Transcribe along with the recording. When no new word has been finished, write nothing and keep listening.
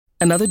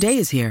Another day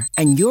is here,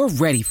 and you're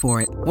ready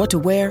for it. What to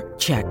wear?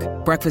 Check.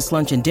 Breakfast,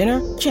 lunch, and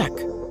dinner? Check.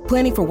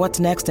 Planning for what's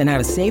next and how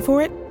to save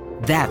for it?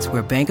 That's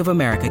where Bank of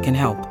America can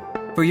help.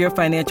 For your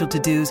financial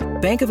to-dos,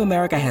 Bank of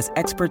America has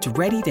experts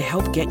ready to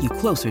help get you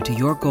closer to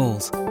your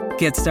goals.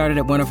 Get started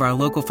at one of our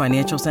local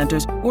financial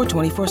centers or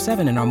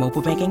 24/7 in our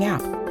mobile banking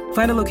app.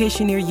 Find a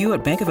location near you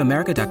at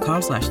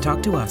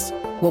bankofamerica.com/talktous.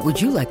 What would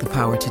you like the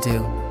power to do?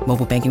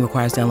 Mobile banking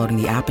requires downloading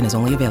the app and is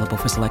only available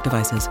for select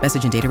devices.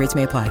 Message and data rates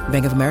may apply.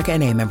 Bank of America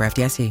N.A., member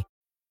FDIC.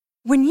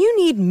 When you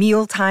need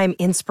mealtime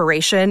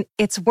inspiration,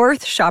 it's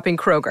worth shopping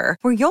Kroger,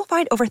 where you'll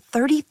find over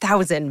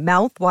 30,000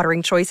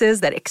 mouth-watering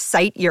choices that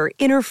excite your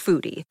inner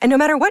foodie. And no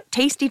matter what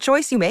tasty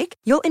choice you make,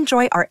 you'll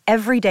enjoy our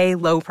everyday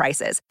low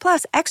prices,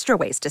 plus extra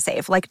ways to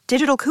save, like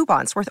digital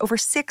coupons worth over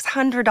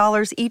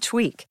 $600 each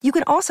week. You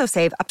can also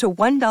save up to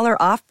 $1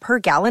 off per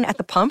gallon at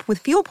the pump with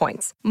fuel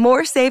points.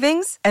 More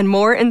savings and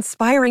more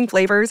inspiring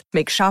flavors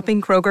make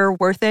shopping Kroger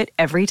worth it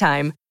every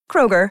time.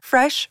 Kroger,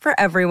 fresh for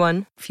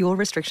everyone. Fuel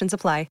restrictions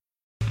apply.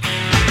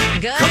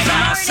 Good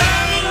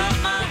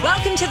morning.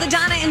 Welcome to the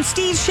Donna and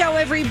Steve Show,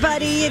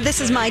 everybody. This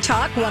is My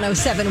Talk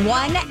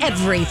 107.1,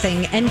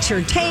 Everything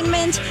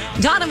Entertainment.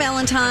 Donna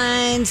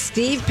Valentine,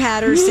 Steve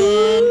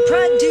Patterson,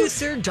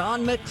 producer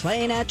Don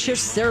McClain at your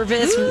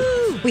service.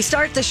 We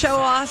start the show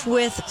off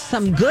with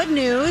some good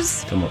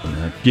news. Come on,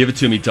 man. Give it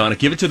to me, Donna.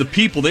 Give it to the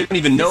people. They don't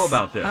even know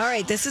about this. All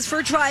right, this is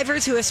for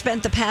drivers who have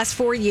spent the past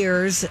 4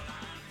 years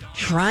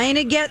trying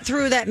to get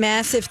through that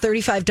massive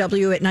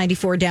 35W at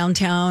 94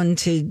 downtown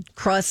to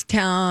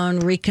Crosstown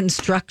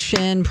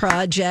reconstruction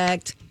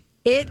project.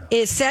 It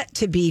is set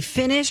to be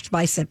finished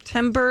by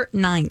September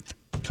 9th.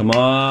 Come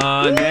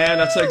on, man.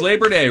 That's like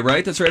Labor Day,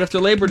 right? That's right after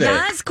Labor Day.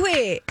 That's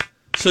quick.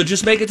 So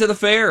just make it to the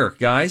fair,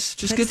 guys.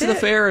 Just get to the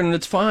fair and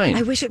it's fine.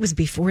 I wish it was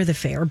before the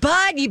fair,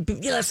 but you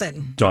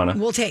listen, Donna.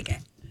 We'll take it.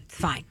 It's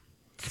fine.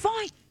 It's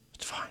fine.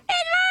 It's fine. It's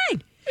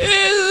fine.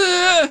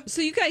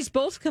 So you guys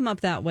both come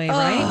up that way,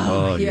 right?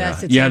 Oh, yes,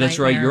 yeah. it's Yeah, a that's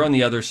right. nightmare. You're on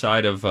the other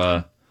side of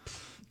the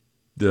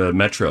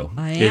metro.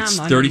 I am. It's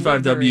I'm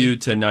 35W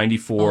to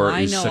 94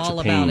 I is know such all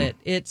a pain. about it.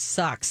 It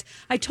sucks.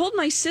 I told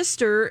my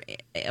sisters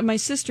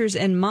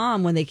and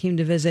mom when they came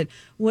to visit,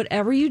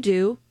 whatever you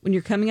do when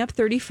you're coming up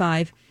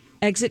 35,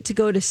 exit to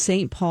go to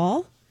St.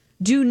 Paul.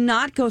 Do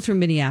not go through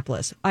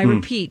Minneapolis. I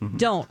repeat,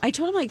 don't. I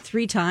told them like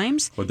 3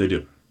 times. What'd they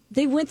do?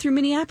 They went through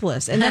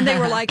Minneapolis, and then they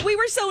were like, we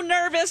were so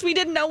nervous. We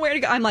didn't know where to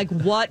go. I'm like,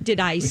 what did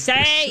I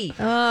say?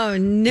 Oh,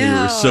 no.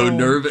 They were so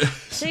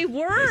nervous. They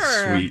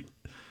were. Sweet.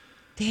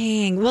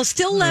 Dang. Well,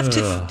 still left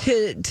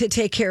to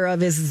take care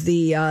of is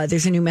the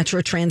there's a new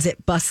Metro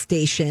Transit bus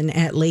station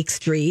at Lake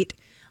Street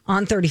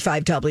on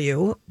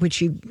 35W, which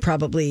you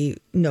probably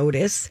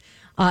notice.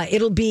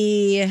 It'll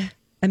be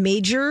a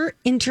major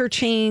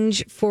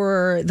interchange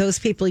for those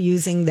people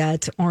using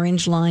that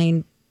Orange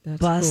Line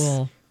bus.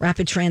 Cool.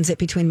 Rapid transit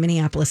between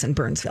Minneapolis and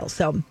Burnsville.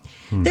 So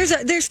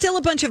there's still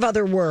a bunch of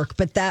other work,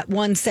 but that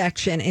one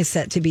section is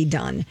set to be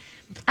done.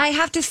 I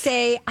have to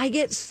say, I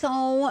get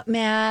so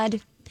mad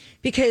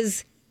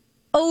because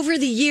over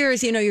the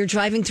years, you know, you're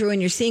driving through and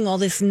you're seeing all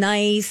this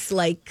nice,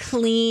 like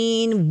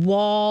clean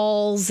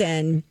walls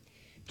and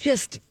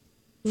just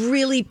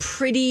really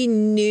pretty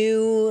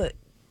new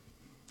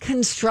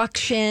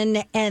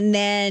construction. And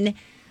then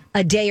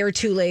a day or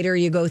two later,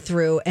 you go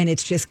through and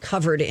it's just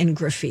covered in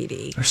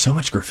graffiti. There's so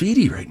much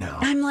graffiti right now.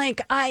 I'm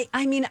like, I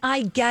mean,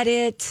 I get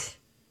it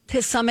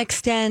to some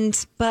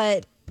extent,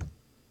 but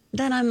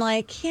then I'm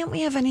like, can't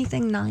we have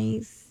anything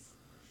nice?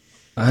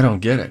 I don't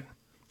get it.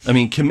 I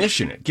mean,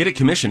 commission it. Get it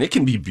commissioned. It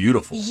can be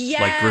beautiful.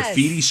 Yes. Like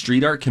graffiti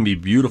street art can be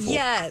beautiful.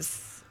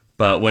 Yes.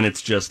 But when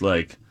it's just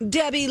like...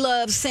 Debbie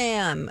loves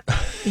Sam.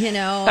 You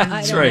know,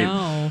 That's I don't right.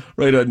 know.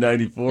 Right on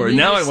 94. You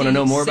Now I see want to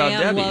know more about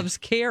Sam Debbie. loves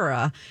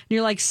Kara. And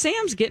you're like,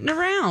 Sam's getting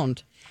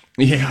around.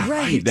 Yeah, Right.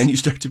 right. Then you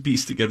start to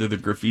piece together the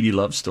graffiti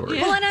love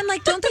story. Well, and I'm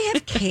like, don't they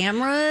have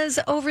cameras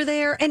over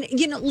there? And,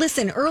 you know,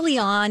 listen, early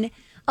on,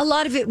 a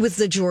lot of it was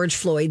the George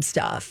Floyd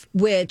stuff,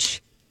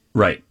 which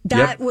Right.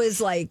 that was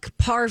like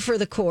par for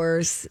the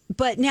course.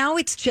 But now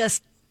it's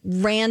just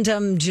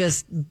random,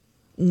 just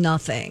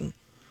nothing.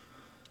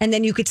 And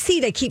then you could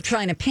see they keep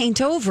trying to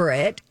paint over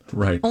it,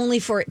 Right. only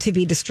for it to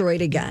be destroyed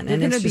again. There's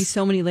And going it's to be just,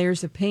 so many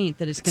layers of paint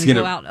that it's going to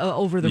gonna- go out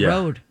over the Yeah.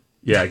 road.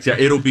 Yeah,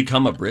 exactly. It'll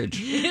become a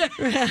bridge.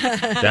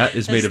 That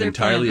is made of their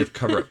entirely plan. of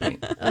cover-up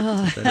paint.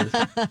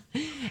 That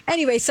is-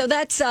 anyway, so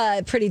that's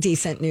pretty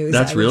decent news.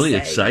 That's I would really say.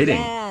 exciting.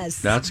 Yes.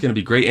 That's going to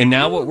be great. And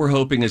now what we're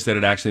hoping is that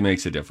it actually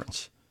makes a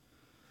difference.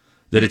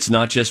 That it's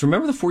not just,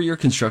 remember the 4-year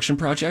construction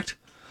project?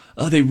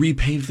 Oh, they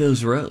repaved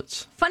those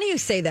roads. Funny you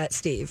say that,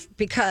 Steve,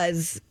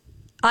 because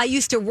I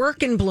used to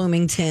work in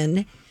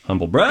Bloomington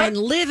Humble brag. and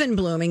live in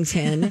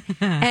Bloomington,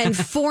 and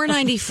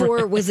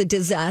 494 was a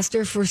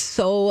disaster for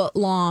so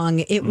long.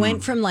 It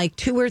went from like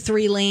 2 or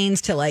 3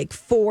 lanes to like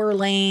 4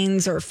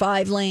 lanes or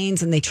 5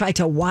 lanes, and they tried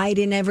to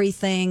widen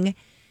everything.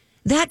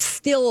 That's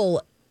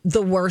still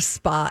the worst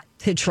spot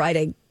to try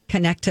to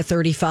connect to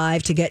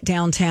 35 to get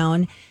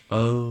downtown.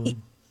 Oh.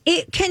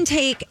 It can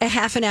take a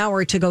half an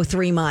hour to go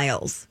 3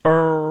 miles.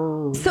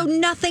 So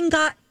nothing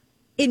got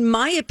in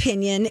my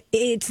opinion,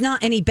 it's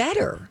not any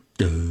better.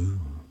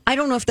 I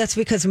don't know if that's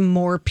because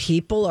more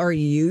people are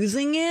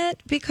using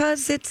it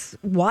because it's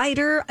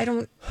wider.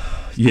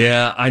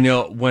 Yeah, I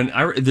know.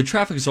 The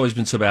traffic has always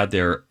been so bad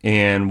there,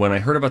 and when I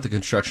heard about the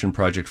construction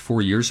project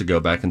 4 years ago,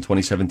 back in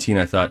 2017,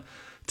 I thought,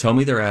 tell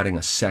me they're adding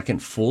a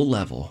second full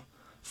level,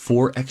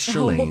 4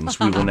 extra lanes.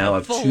 We will now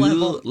have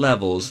 2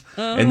 levels.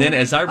 And then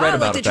as I read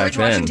about it back then, the George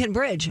Washington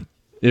Bridge.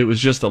 It was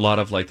just a lot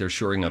of like they're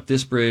shoring up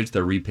this bridge,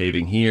 they're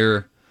repaving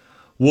here.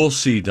 We'll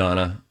see,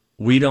 Donna.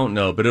 We don't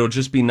know, but it'll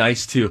just be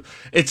nice too.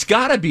 It's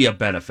got to be a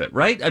benefit,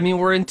 right? I mean,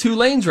 we're in 2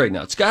 lanes right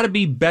now. It's got to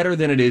be better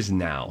than it is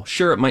now.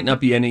 Sure, it might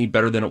not be any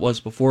better than it was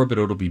before, but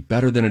it'll be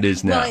better than it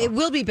is now. Well, it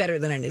will be better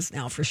than it is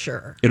now for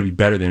sure. It'll be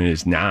better than it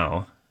is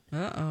now.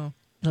 Uh-oh.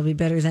 It'll be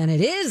better than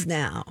it is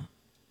now.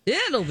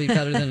 It'll be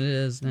better than it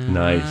is now.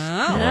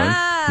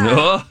 Nice.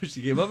 No,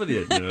 she came up with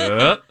it.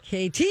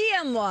 KTMY.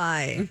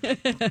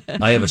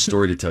 I have a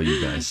story to tell you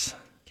guys.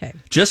 Okay.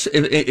 Just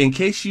in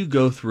case you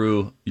go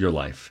through your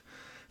life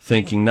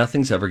thinking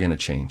nothing's ever going to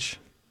change,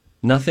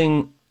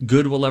 nothing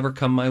good will ever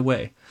come my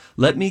way,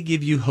 let me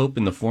give you hope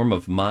in the form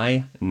of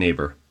my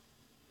neighbor.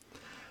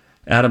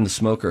 Adam the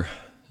smoker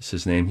is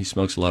his name. He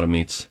smokes a lot of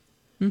meats.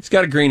 He's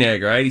got a green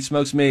egg, right? He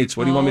smokes meats.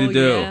 What do you want me to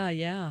do?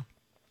 Yeah.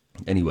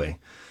 Anyway,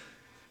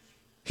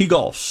 he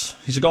golfs.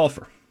 He's a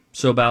golfer.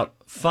 So about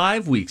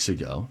 5 weeks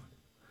ago,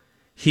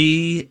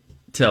 he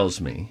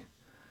tells me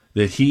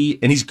that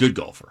and he's a good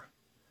golfer.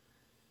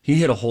 He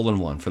hit a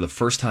hole-in-one for the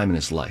first time in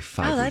his life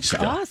 5 weeks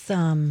ago. Oh, that's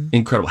awesome.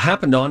 Incredible.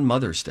 Happened on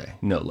Mother's Day,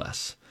 no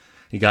less.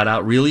 He got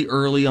out really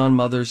early on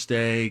Mother's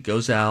Day,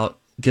 goes out,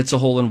 gets a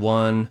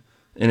hole-in-one,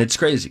 and it's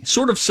crazy.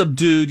 Sort of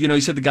subdued. You know,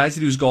 he said the guys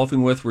that he was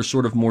golfing with were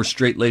sort of more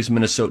straight-laced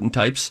Minnesotan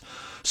types,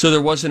 so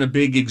there wasn't a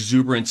big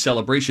exuberant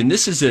celebration.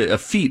 This is a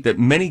feat that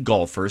many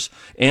golfers,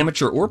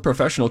 amateur or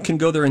professional, can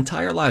go their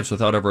entire lives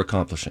without ever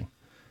accomplishing.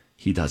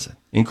 He does it.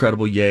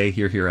 Incredible. Yay.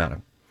 Hear,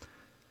 Adam.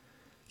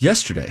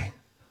 Yesterday,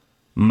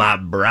 my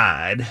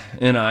bride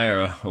and I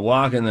are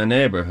walking the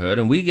neighborhood,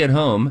 and we get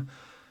home,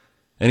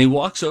 and he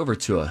walks over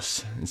to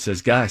us and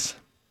says, guys,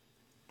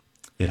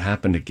 it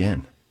happened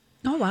again.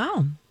 Oh,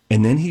 wow.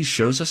 And then he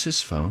shows us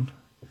his phone,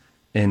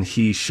 and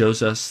he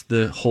shows us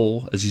the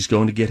hole as he's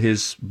going to get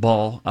his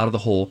ball out of the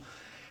hole.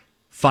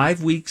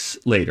 5 weeks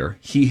later,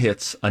 he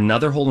hits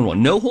another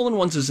hole-in-one. No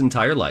hole-in-ones his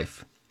entire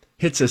life.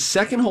 Hits a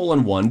second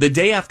hole-in-one the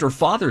day after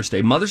Father's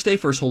Day. Mother's Day,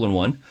 first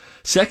hole-in-one.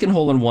 Second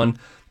hole-in-one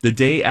the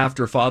day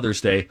after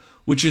Father's Day,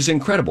 which is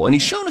incredible. And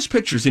he's shown us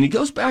pictures, and he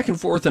goes back and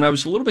forth, and I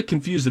was a little bit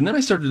confused. And then I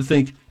started to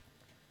think,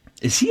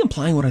 is he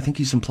implying what I think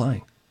he's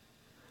implying?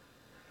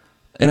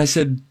 And I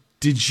said,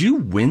 did you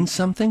win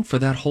something for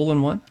that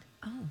hole-in-one?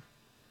 Oh.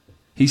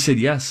 He said,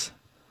 yes.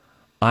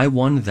 I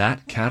won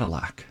that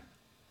Cadillac.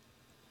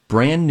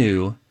 Brand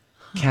new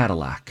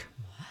Cadillac.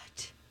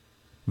 What?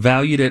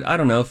 Valued at, I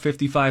don't know,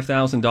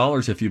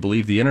 $55,000 if you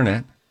believe the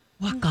internet.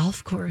 What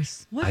golf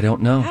course? What? I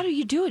don't know. How do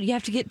you do it? You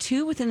have to get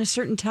 2 within a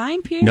certain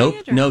time period?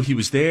 No, he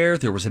was there.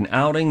 There was an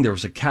outing. There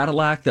was a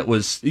Cadillac that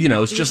was,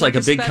 it's just like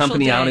a big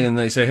company outing, and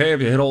they say, hey,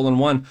 have you hit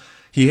hole-in-one?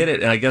 He hit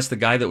it, and I guess the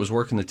guy that was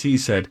working the tee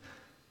said,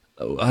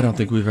 oh, I don't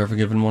think we've ever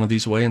given one of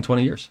these away in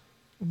 20 years.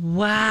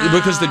 Wow.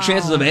 Because the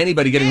chances of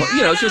anybody getting,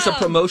 it's just a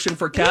promotion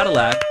for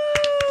Cadillac.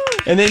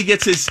 And then he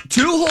gets his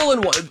 2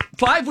 hole-in-one.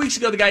 5 weeks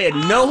ago, the guy had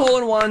no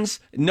hole-in-ones,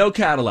 no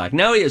Cadillac.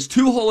 Now he has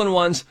 2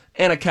 hole-in-ones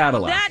and a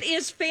Cadillac. That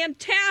is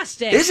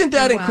fantastic. Isn't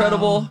that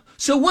incredible?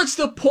 So what's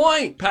the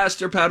point,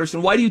 Pastor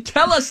Patterson? Why do you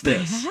tell us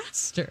this?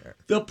 Pastor.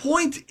 The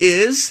point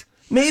is,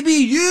 maybe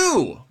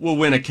you will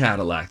win a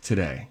Cadillac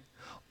today.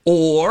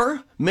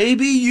 Or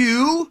maybe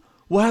you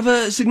will have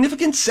a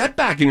significant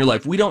setback in your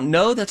life. We don't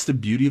know. That's the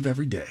beauty of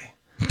every day.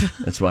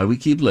 That's why we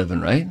keep living,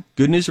 right?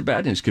 Good news or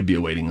bad news could be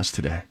awaiting us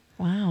today.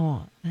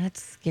 Wow, that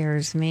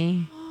scares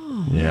me.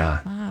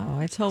 Yeah. Wow,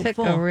 it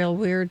hopeful. took a real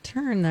weird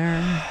turn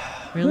there.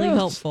 Really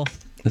helpful.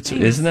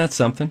 Isn't that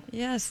something?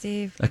 Yeah,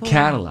 Steve. A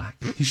Cadillac.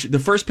 The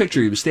first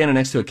picture, he was standing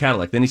next to a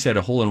Cadillac. Then he said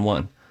a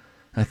hole-in-one.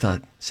 I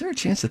thought, is there a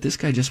chance that this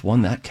guy just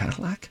won that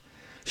Cadillac?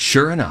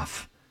 Sure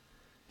enough,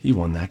 he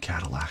won that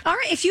Cadillac. All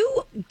right, if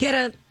you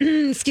get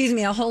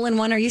a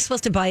hole-in-one, are you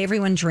supposed to buy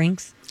everyone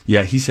drinks?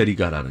 Yeah, he said he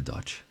got out of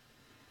Dodge.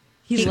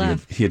 He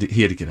left. He had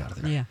to get out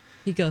of there. Yeah.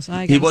 He goes,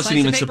 he wasn't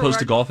even supposed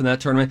to golf in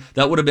that tournament.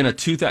 That would have been a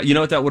 $2,000. You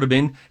know what that would have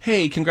been?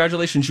 Hey,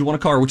 congratulations, you won a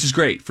car, which is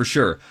great for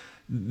sure.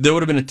 There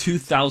would have been a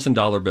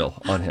 $2,000 bill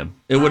on him.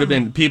 It would have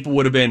been, people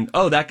would have been,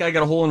 oh, that guy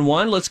got a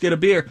hole-in-one, let's get a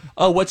beer.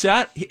 Oh, what's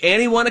that?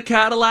 And he won a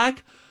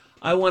Cadillac?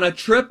 I want a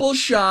triple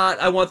shot.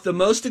 I want the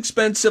most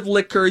expensive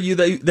liquor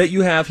that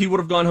you have. He would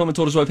have gone home and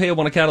told his wife, hey, I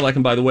want a Cadillac.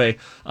 And by the way,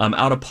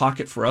 out of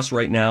pocket for us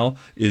right now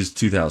is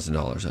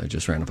 $2,000. I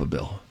just ran up a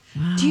bill.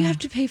 Wow. Do you have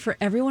to pay for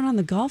everyone on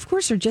the golf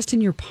course or just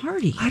in your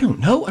party? I don't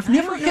know. I've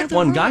never had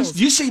one, guys.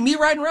 Do you see me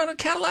riding around a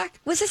Cadillac?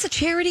 Was this a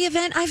charity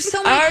event? I have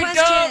so many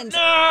questions.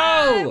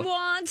 I don't know. I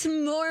want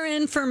more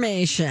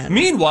information.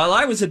 Meanwhile,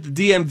 I was at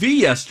the DMV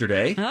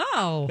yesterday.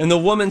 Oh. And the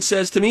woman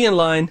says to me in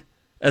line,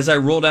 as I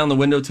roll down the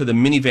window to the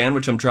minivan,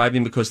 which I'm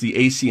driving because the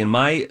AC in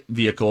my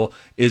vehicle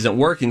isn't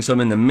working, so I'm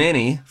in the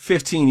Mini,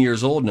 15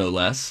 years old, no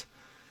less.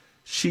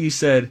 she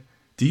said,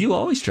 "Do you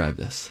always drive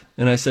this?"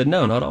 And I said,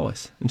 "No, not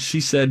always." And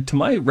she said, to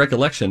my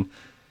recollection,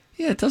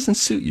 "Yeah, it doesn't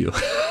suit you."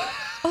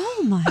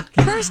 Oh my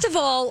God. First of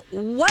all,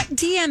 what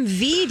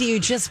DMV do you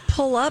just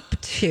pull up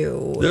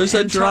to? There's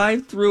a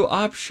drive-through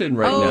option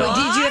right now.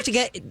 Did you have to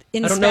get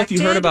inspected? I don't know if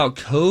you heard about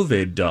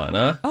COVID,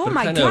 Donna. Oh but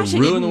my it gosh, I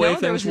ruined didn't the way know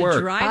there things was a work. I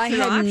drive-through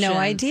had no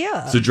option.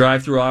 idea. It's a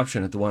drive-through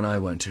option at the one I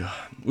went to.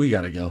 We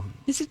got to go.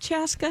 Is it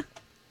Chaska?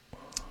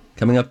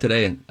 Coming up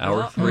today in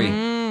hour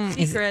 3.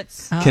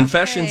 Secrets.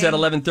 Confessions at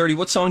 11:30.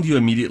 What song do you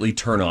immediately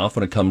turn off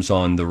when it comes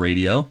on the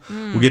radio?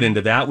 We'll get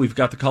into that. We've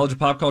got the College of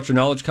Pop Culture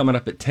Knowledge coming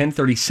up at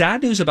 10:30.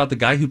 Sad news about the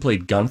guy who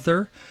played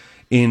Gunther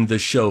in the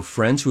show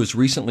Friends, who was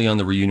recently on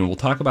the reunion. We'll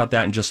talk about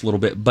that in just a little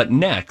bit. But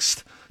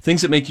next,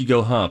 things that make you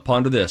go, huh?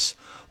 Ponder this.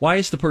 Why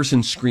is the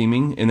person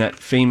screaming in that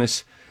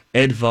famous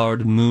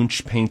Edvard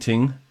Munch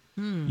painting?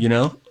 You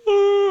know?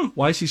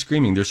 Why is he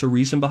screaming? There's a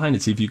reason behind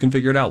it. See if you can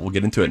figure it out. We'll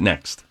get into it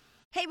next.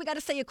 Hey, we got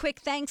to say a quick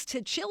thanks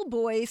to Chill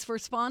Boys for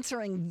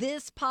sponsoring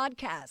this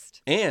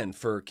podcast. And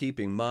for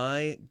keeping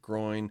my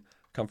groin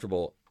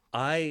comfortable.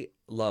 I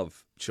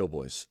love Chill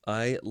Boys.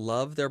 I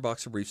love their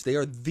boxer briefs. They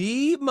are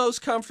the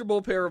most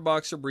comfortable pair of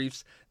boxer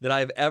briefs that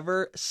I've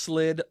ever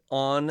slid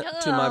on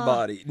to my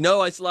body. No,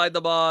 I slide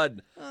them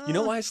on. You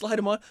know why I slide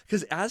them on?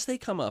 Because as they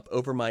come up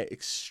over my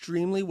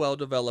extremely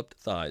well-developed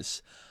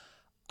thighs,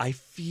 I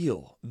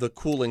feel the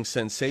cooling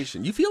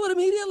sensation. You feel it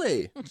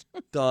immediately.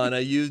 Donna,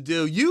 you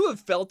do. You have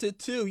felt it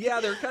too. Yeah,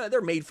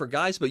 they're made for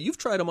guys, but you've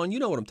tried them on. You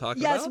know what I'm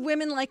talking Yes, about.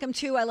 women like them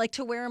too. I like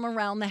to wear them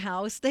around the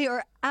house. They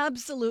are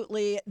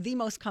absolutely the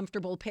most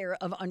comfortable pair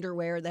of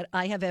underwear that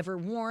I have ever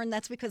worn.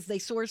 That's because they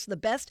source the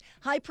best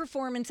high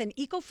performance and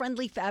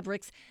eco-friendly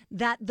fabrics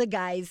that the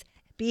guys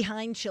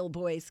behind Chill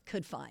Boys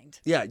could find.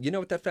 Yeah, you know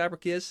what that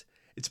fabric is?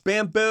 It's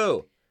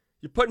bamboo.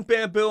 You're putting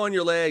bamboo on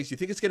your legs. You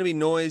think it's going to be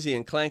noisy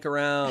and clank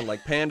around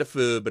like panda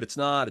food, but it's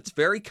not. It's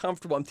very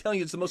comfortable. I'm telling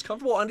you, it's the most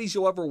comfortable undies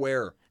you'll ever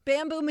wear.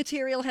 Bamboo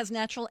material has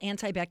natural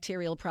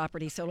antibacterial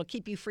properties, so it'll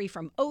keep you free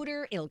from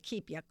odor. It'll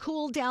keep you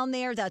cool down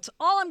there. That's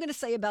all I'm going to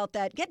say about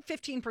that. Get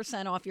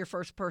 15% off your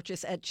first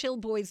purchase at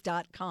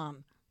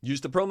chillboys.com.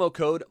 Use the promo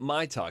code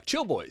MyTalk.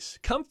 Chill Boys,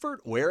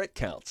 comfort where it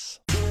counts.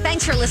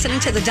 Thanks for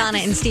listening to the Donna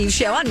and Steve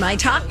Show on My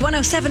Talk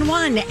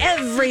 107.1.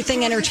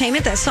 Everything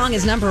Entertainment. That song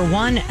is number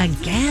 1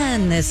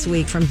 again this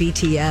week from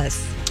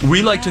BTS.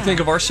 We like to think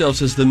of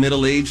ourselves as the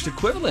middle-aged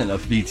equivalent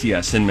of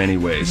BTS in many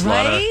ways.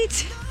 Right? A lot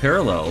of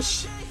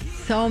parallels.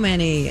 So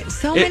many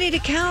to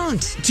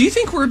count. Do you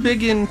think we're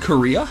big in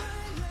Korea?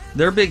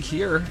 They're big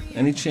here.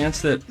 Any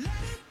chance that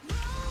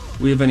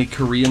we have any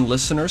Korean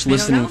listeners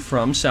listening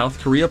from South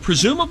Korea?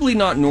 Presumably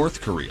not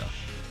North Korea.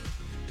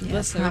 Yeah,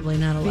 it's probably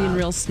not allowed. Being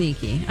real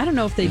sneaky. I don't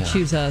know if they'd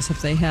choose us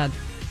if they had,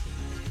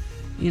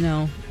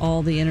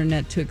 all the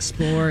internet to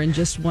explore and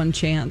just one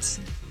chance.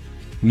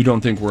 You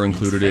don't think we're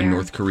included in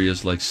North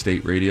Korea's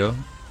state radio?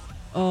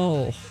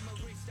 Oh,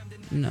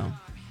 no.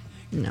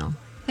 No.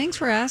 Thanks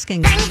for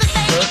asking. Things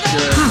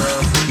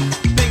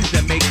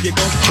that make you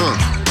go,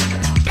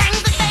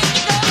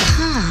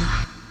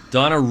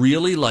 Donna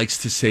really likes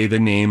to say the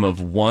name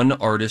of one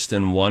artist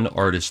and one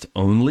artist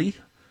only.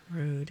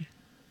 Rude.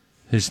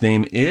 His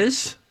name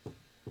is?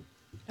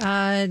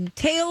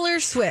 Taylor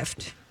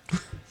Swift.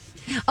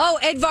 Oh,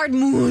 Edvard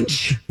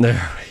Munch.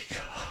 There we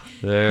go.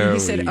 There You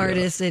said go.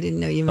 artist. I didn't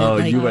know you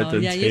meant You went to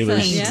yeah, you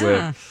Taylor said- Swift.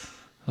 yeah.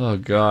 Oh,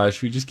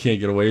 gosh. We just can't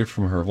get away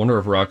from her. Wonder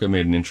if Rocco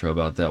made an intro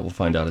about that. We'll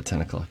find out at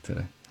 10 o'clock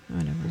today.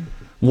 Whatever.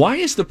 Why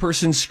is the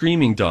person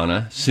screaming,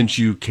 Donna, since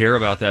you care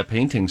about that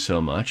painting so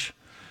much,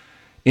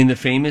 in the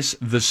famous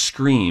The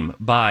Scream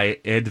by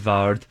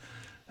Edvard?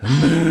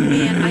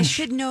 Man, I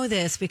should know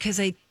this because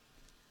I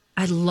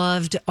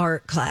loved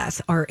art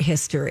class, art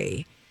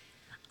history.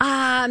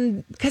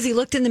 Because he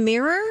looked in the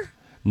mirror.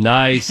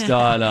 Nice,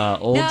 Donna.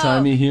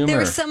 Old-timey humor. There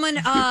was someone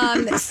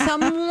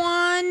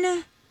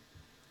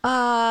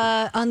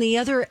on the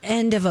other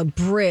end of a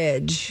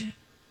bridge.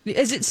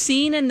 Is it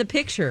seen in the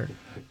picture?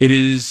 It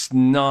is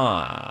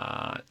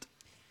not.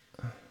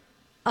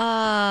 Give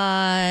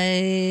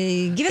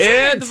us a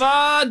hint.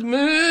 Edvard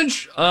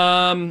Munch.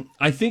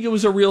 I think it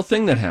was a real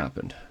thing that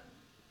happened.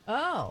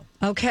 Oh,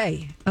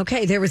 okay.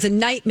 There was a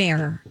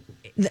nightmare.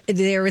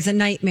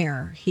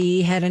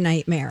 He had a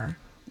nightmare.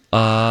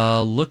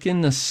 Look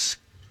in the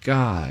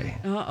sky.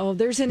 Uh-oh,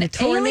 there's an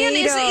tornado.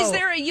 alien. Is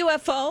there a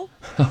UFO?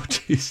 Oh,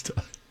 jeez.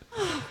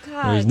 Oh,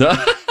 God. There's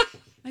not.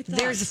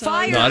 There's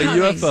fire Not a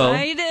coming. UFO.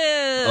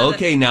 Excited.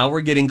 Okay, now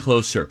we're getting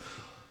closer.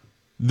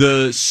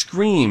 The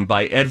Scream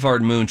by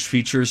Edvard Munch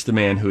features the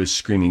man who is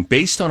screaming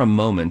based on a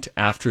moment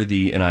after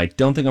and I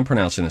don't think I'm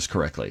pronouncing this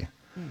correctly,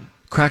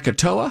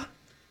 Krakatoa?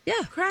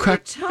 Yeah,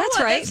 Krakatoa. That's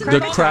right. The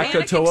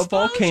Krakatoa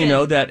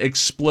volcano that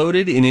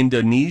exploded in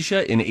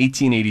Indonesia in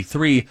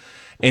 1883,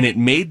 and it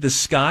made the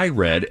sky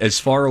red as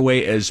far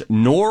away as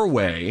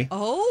Norway,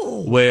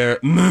 where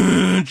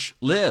Munch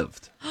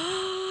lived.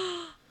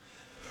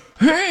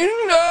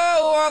 Ain't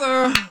no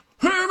other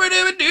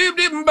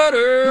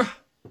better.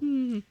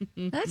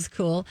 That's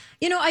cool.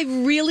 I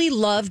really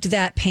loved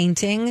that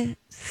painting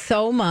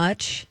so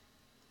much.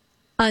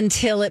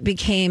 until it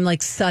became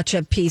like such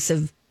a piece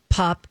of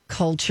pop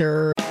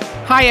culture.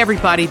 Hi,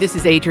 everybody. This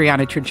is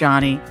Adriana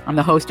Trajani. I'm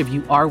the host of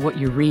You Are What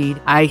You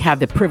Read. I have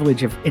the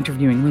privilege of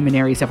interviewing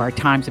luminaries of our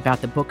times about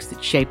the books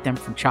that shaped them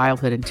from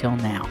childhood until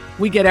now.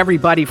 We get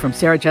everybody from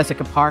Sarah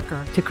Jessica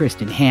Parker to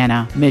Kristen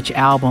Hanna, Mitch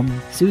Albom,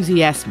 Susie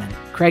Essman,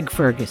 Craig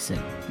Ferguson,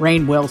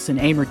 Rainn Wilson,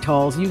 Amor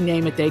Tolls, you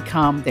name it, they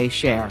come, they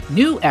share.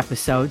 New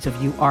episodes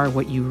of You Are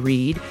What You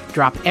Read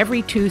drop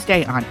every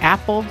Tuesday on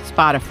Apple,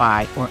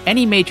 Spotify, or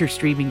any major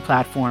streaming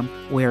platform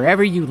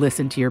wherever you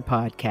listen to your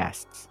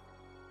podcasts.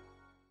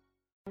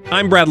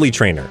 I'm Bradley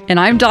Trainer. And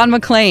I'm Don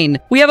McClain.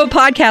 We have a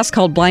podcast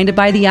called Blinded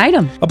by the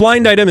Item. A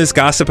blind item is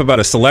gossip about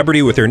a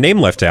celebrity with their name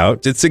left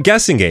out. It's a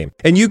guessing game,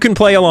 and you can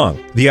play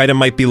along. The item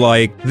might be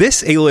like,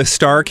 this A-list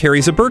star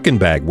carries a Birkin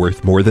bag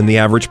worth more than the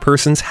average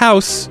person's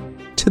house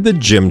to the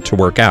gym to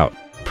work out.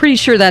 Pretty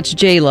sure that's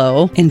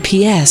J-Lo. And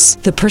P.S.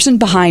 the person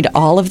behind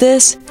all of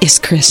this is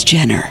Kris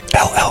Jenner,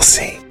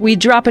 LLC. We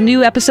drop a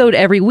new episode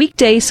every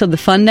weekday so the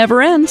fun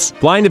never ends.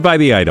 Blinded by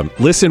the Item.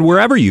 Listen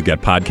wherever you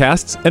get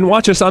podcasts and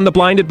watch us on the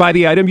Blinded by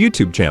the Item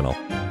YouTube channel.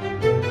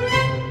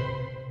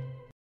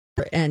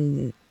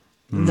 And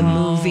the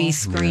movie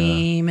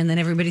Scream, and then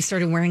everybody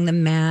started wearing the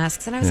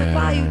masks. And I was like,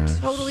 wow, you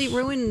totally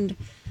ruined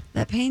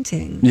that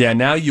painting. Yeah,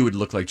 now you would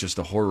look like just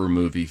a horror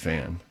movie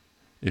fan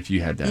if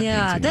you had that.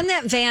 Yeah, painting. then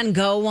that Van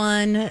Gogh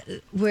one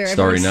where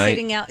Starry everyone's Night.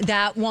 sitting out,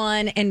 that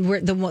one, and where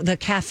the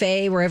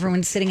cafe where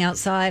everyone's sitting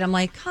outside. I'm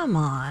like, come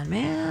on,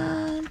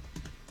 man.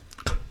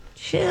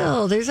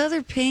 Chill. There's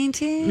other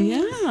paintings.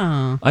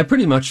 Yeah. I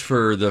pretty much,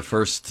 for the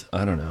first,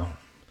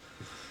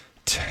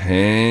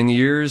 10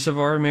 years of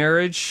our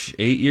marriage,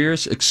 8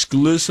 years,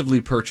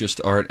 exclusively purchased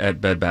art at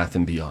Bed Bath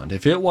 & Beyond.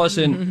 If it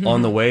wasn't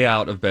on the way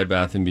out of Bed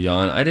Bath &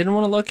 Beyond, I didn't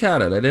want to look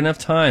at it. I didn't have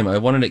time. I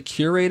wanted it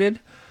curated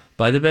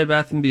by the Bed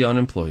Bath & Beyond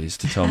employees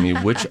to tell me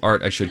which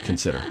art I should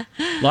consider.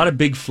 A lot of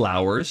big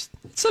flowers.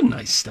 Some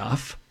nice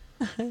stuff.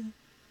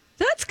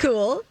 That's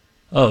cool.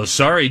 Oh,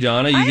 sorry,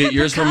 Donna. You get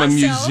yours from a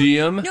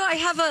museum? No, I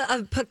have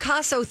a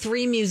Picasso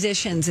Three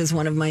Musicians is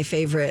one of my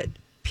favorite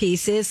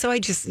pieces. So I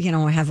just,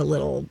 I have a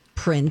little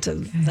print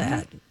of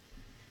that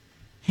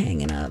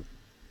hanging up.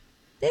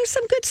 There's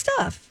some good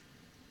stuff.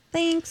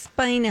 Thanks.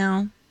 Bye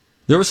now.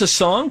 There was a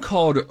song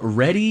called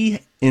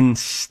Ready and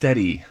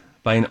Steady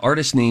by an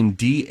artist named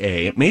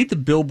D.A. It made the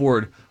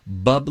Billboard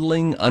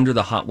bubbling under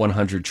the Hot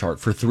 100 chart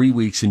for 3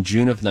 weeks in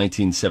June of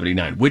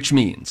 1979, which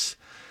means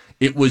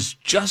it was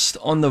just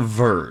on the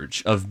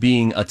verge of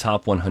being a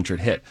top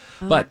 100 hit.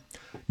 But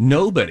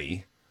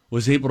nobody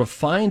was able to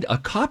find a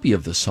copy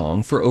of the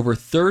song for over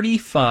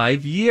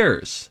 35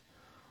 years.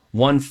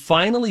 One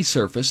finally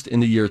surfaced in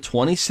the year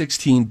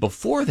 2016.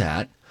 Before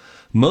that,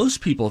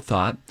 most people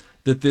thought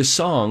that this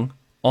song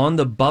on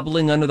the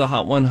bubbling under the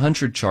Hot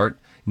 100 chart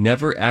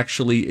never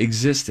actually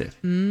existed.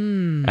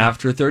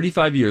 After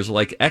 35 years,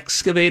 like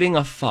excavating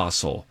a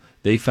fossil,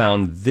 they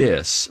found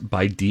this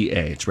by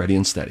D.A. It's Ready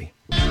and Steady.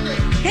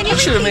 Can you I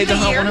should have made repeat the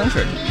Hot year?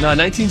 100. No,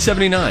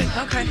 1979.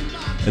 Okay.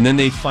 And then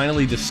they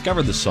finally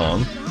discovered the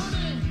song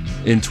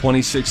in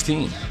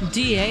 2016.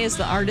 D.A. is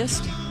the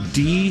artist.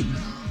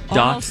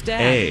 Almost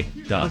D.A.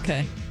 Dad.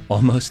 Okay.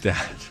 Almost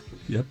Dad.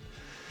 Yep.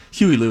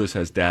 Huey Lewis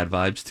has dad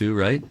vibes too,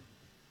 right?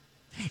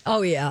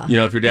 Oh, yeah. You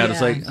know, if your dad was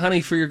Yeah. like,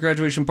 honey, for your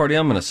graduation party,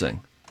 I'm going to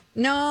sing.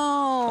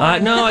 No.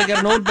 No, I got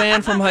an old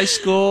band from high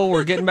school.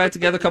 We're getting back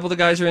together. A couple of the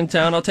guys are in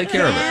town. I'll take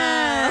care of it.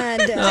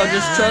 And, No,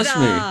 just trust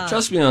me.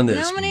 Trust me on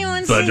this. Nobody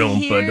wants to Ba-dum,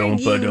 hear ba-dum,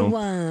 ba-dum.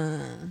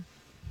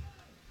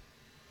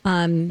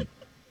 you.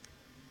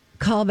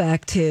 Call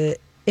back to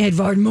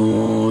Edvard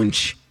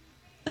Munch.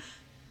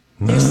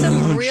 There's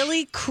some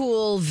really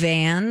cool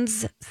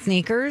Vans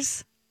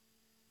sneakers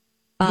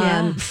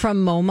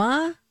from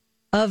MoMA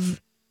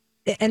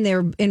and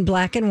they're in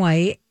black and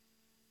white,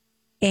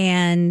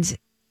 and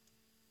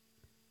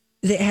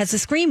it has a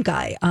Scream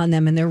guy on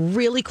them, and they're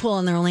really cool,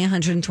 and they're only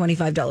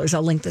 $125.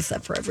 I'll link this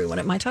up for everyone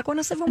at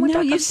MyTalk1071.com.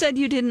 No, you said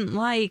you didn't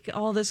like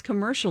all this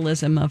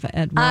commercialism of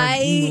Edvard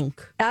I Munch.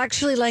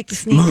 actually like the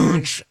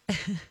sneakers.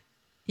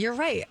 You're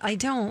right. I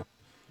don't.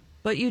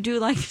 But you do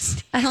like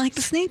I like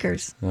the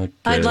sneakers. Okay,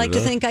 I'd like to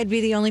that- think I'd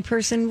be the only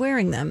person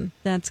wearing them.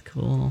 That's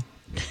cool.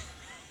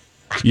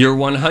 You're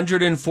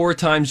 104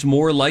 times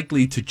more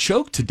likely to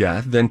choke to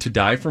death than to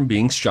die from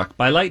being struck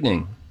by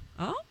lightning.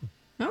 Oh.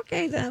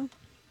 Okay, then.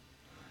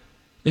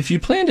 If you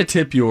plan to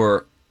tip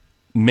your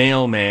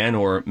mailman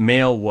or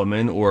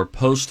mailwoman or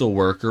postal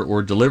worker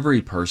or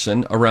delivery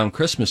person around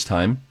Christmas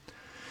time,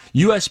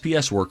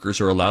 USPS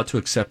workers are allowed to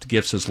accept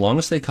gifts as long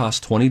as they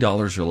cost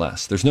 $20 or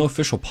less. There's no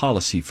official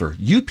policy for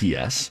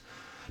UPS,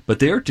 but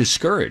they are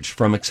discouraged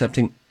from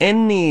accepting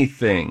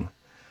anything.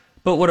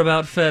 But what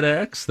about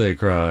FedEx, they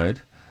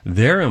cried.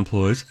 Their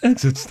employees,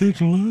 exit stage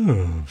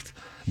left.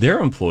 Their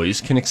employees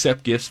can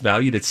accept gifts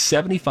valued at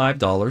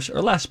 $75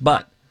 or less,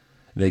 but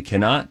they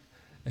cannot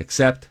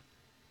accept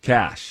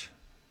cash.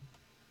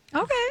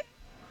 Okay.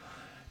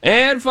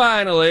 And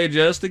finally,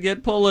 just to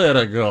get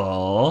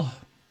political,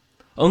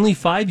 only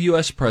 5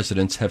 U.S.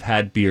 presidents have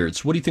had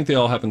beards. What do you think they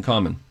all have in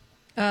common?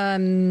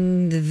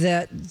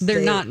 That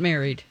They're not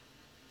married.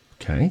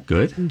 Okay,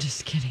 good. I'm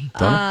just kidding.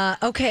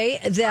 Okay,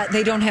 that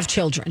they don't have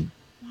children.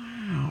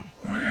 Not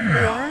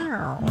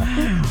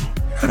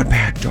a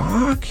bad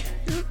dog.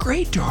 You're a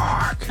great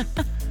dog.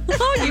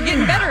 Oh, you're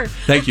getting better.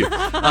 Thank you.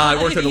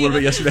 I worked on it a little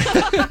bit yesterday.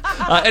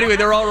 Anyway,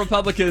 they're all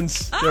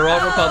Republicans. They're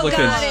all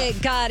Republicans.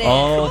 Got it.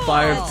 All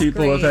 5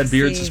 people who have had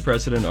beards Crazy. as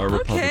president are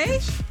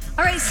Republicans.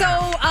 All right,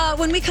 so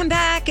when we come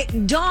back,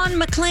 Dawn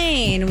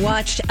McLean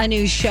watched a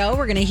new show.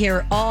 We're going to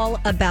hear all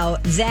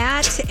about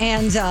that.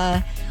 And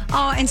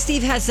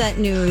Steve has that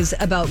news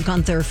about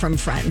Gunther from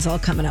Friends, all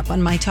coming up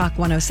on My Talk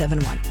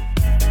 1071.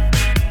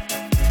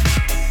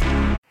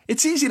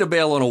 It's easy to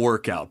bail on a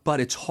workout, but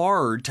it's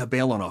hard to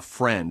bail on a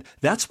friend.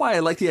 That's why I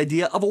like the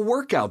idea of a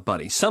workout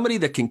buddy. Somebody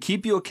that can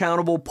keep you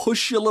accountable,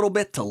 push you a little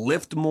bit to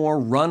lift more,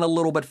 run a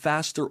little bit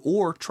faster,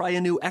 or try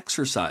a new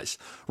exercise.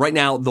 Right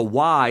now, the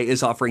Y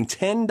is offering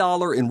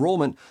 $10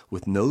 enrollment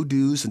with no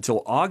dues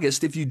until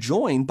August if you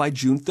join by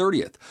June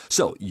 30th.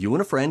 So you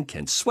and a friend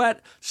can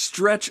sweat,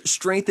 stretch,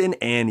 strengthen,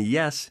 and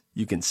yes,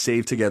 you can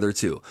save together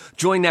too.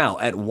 Join now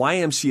at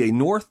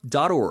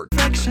ymcanorth.org.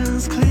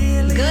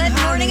 Good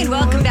morning and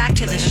welcome back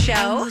to the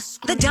show.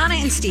 The Donna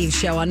and Steve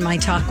Show on My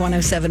Talk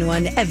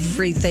 1071,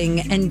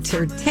 Everything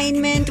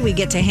Entertainment. We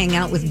get to hang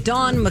out with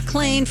Dawn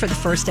McLean for the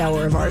first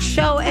hour of our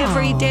show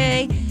every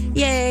day.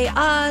 Yay,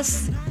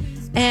 us.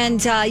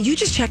 And you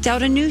just checked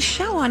out a new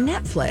show on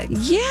Netflix.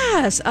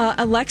 Yes.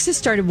 Alexis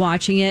started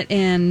watching it,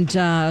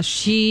 and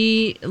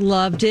she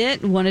loved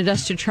it, wanted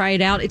us to try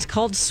it out. It's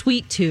called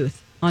Sweet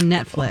Tooth on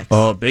Netflix.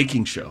 Oh,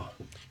 baking show.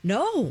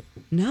 No.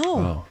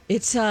 Oh.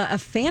 It's a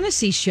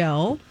fantasy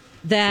show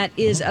that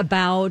is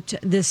about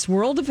this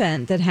world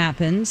event that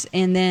happens,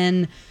 and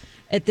then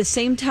at the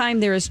same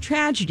time there is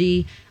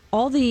tragedy.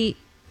 All the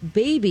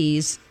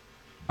babies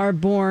are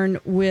born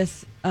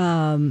with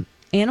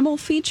animal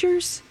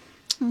features.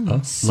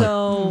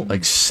 So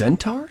like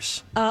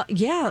centaurs?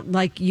 Yeah,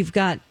 like you've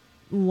got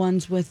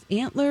ones with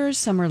antlers,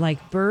 some are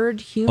like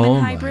bird-human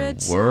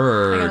hybrids. My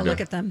word. I gotta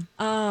look at them.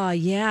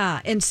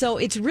 Yeah. And so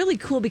it's really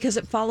cool because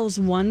it follows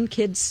one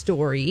kid's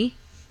story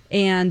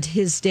and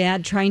his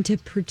dad trying to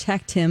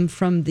protect him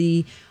from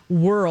the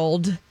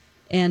world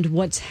and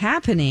what's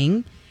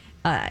happening.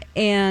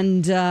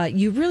 And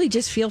you really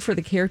just feel for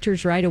the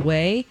characters right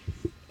away.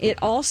 It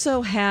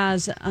also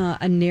has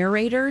a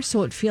narrator,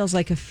 so it feels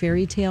like a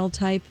fairy tale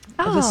type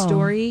of a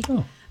story.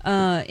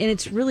 And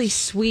it's really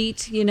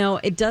sweet. You know,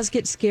 it does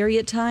get scary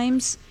at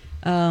times.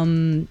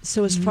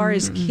 So as far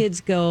as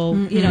kids go,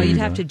 you know, you'd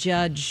have to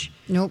judge,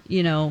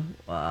 you know,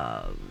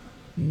 how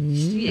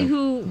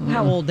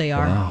old they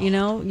are. Wow. You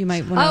know, you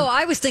might want to. Oh,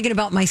 I was thinking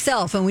about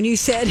myself. And when you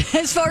said,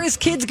 as far as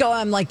kids go,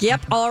 I'm like,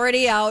 yep,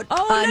 already out.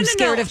 Oh, I'm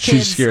scared of kids.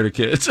 She's scared of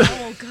kids.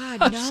 Oh,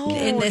 God, no.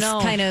 In this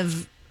kind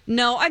of.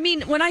 No, I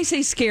mean, when I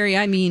say scary,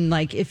 I mean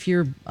like if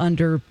you're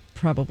under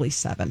probably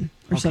 7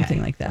 or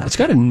something like that. It's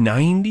got a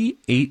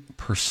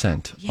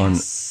 98% on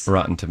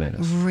Rotten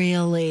Tomatoes.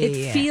 Really?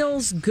 It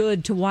feels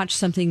good to watch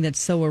something that's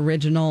so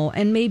original,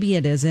 and maybe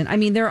it isn't. I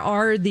mean, there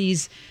are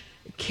these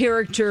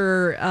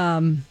character,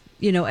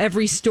 you know,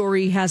 every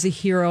story has a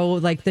hero,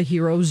 like the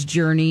hero's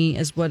journey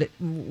is what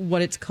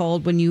it's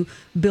called when you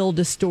build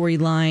a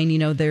storyline. You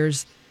know,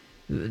 there's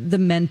the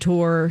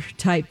mentor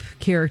type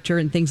character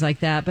and things like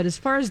that. But as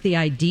far as the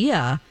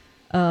idea,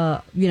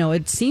 you know,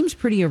 it seems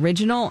pretty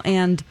original,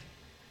 and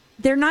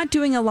they're not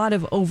doing a lot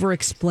of over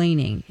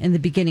explaining in the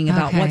beginning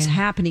about what's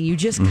happening. You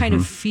just kind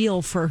of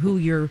feel for who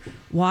you're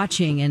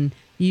watching, and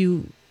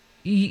you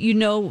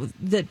know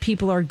that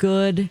people are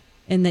good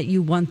and that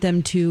you want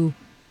them to,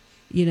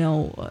 you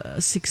know,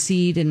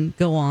 succeed and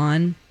go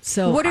on.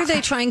 So what are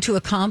they trying to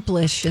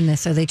accomplish in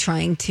this? Are they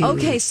trying to?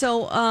 Okay,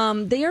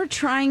 so they are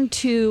trying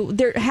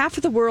to. Half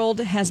of the world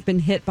has been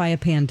hit by a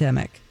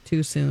pandemic.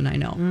 Too soon, I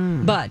know,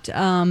 but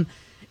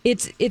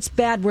it's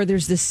bad where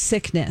there's this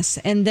sickness,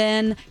 and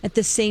then at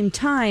the same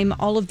time,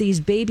 all of these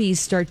babies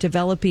start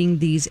developing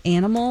these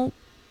animal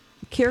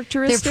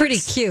characteristics. They're pretty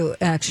cute,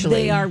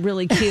 actually. They are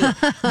really cute.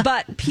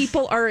 But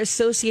people are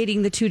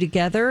associating the two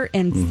together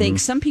and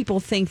some people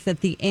think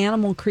that the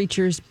animal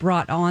creatures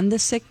brought on the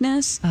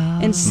sickness.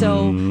 And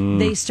so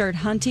they start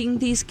hunting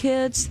these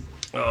kids.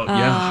 Oh,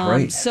 yeah,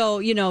 right. So,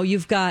 you know,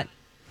 you've got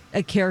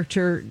a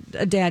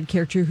dad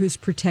character who's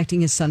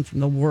protecting his son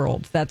from the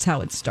world. That's how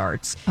it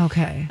starts.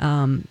 Okay.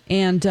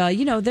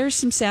 You know, there's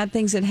some sad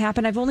things that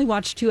happen. I've only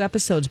watched 2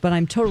 episodes, but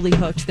I'm totally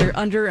hooked.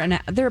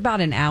 They're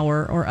about an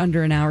hour or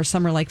under an hour.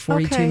 Some are like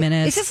 42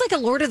 minutes. Is this like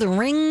a Lord of the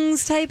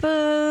Rings type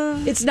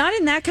of? It's not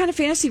in that kind of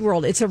fantasy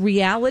world. It's a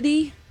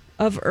reality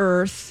of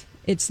Earth.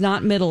 It's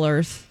not Middle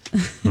Earth.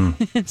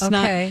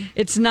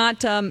 It's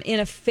not in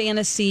a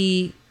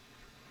fantasy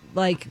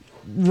like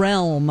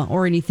realm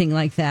or anything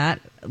like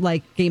that,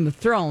 like Game of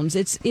Thrones.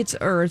 It's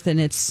Earth, and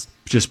it's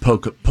just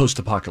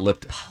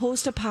post-apocalyptic.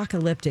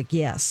 Post-apocalyptic,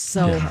 yes.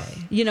 So,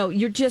 you know,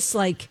 you're just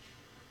like,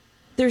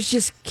 there's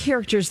just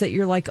characters that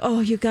you're like,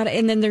 oh, you got to,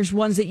 and then there's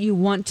ones that you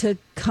want to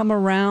come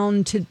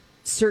around to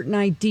certain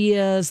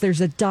ideas.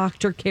 There's a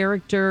doctor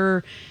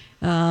character.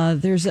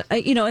 There's,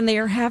 you know, and they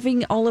are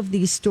having all of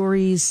these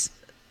stories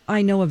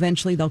I know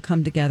eventually they'll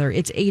come together.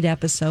 It's 8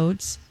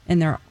 episodes,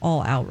 and they're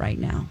all out right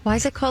now. Why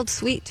is it called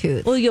Sweet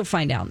Tooth? Well, you'll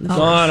find out in the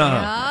first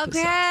episode.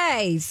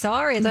 Okay.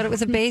 Sorry. I thought it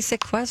was a basic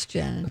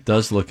question. It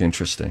does look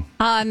interesting.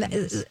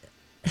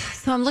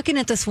 So I'm looking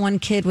at this one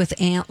kid with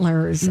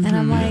antlers, and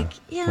I'm like,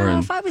 Or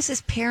if I was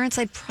his parents,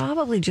 I'd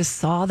probably just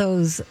saw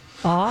those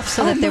off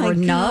so that there were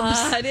nubs.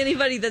 God,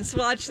 anybody that's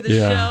watched the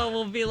Yeah. show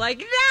will be like,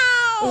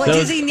 no. What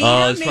does he need?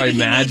 It's Maybe probably he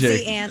magic.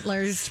 needs the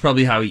antlers. It's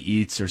probably how he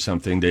eats or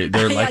something. They're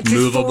Yeah, like it's his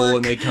movable fork.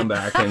 and they come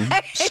back and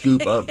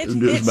scoop up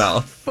into his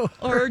mouth.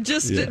 Or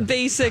just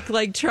basic,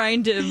 like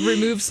trying to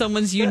remove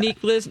someone's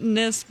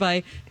uniqueness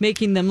by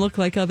making them look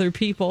like other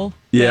people.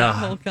 Yeah. That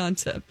whole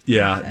concept.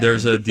 Yeah,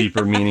 there's a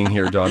deeper meaning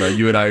here, Donna.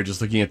 You and I are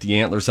just looking at the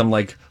antlers. I'm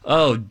like,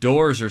 oh,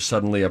 doors are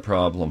suddenly a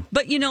problem.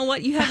 But you know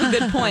what? You have a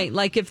good point.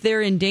 Like if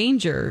they're in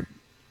danger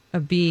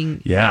of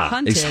being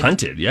hunted, it's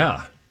hunted.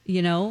 Yeah,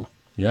 you know,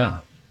 yeah.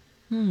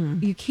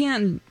 you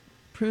can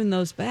prune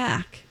those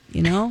back,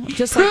 you know,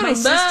 just like my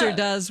sister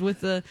does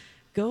with the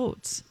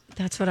goats.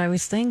 That's what I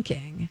was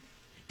thinking.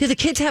 Do the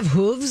kids have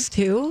hooves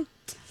too?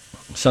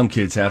 Some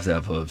kids have to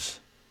have hooves.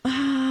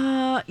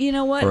 You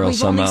know what? Or else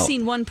We've only I'm out.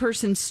 seen one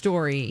person's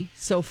story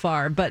so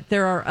far, but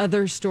there are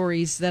other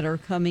stories that are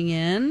coming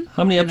in.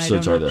 How many and I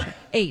episodes don't are know. there?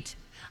 8.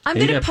 I'm 8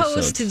 going to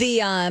post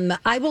episodes.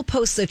 I will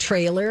post the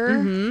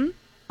trailer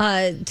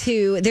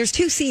there's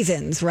 2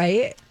 seasons,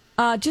 right?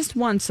 Just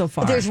one so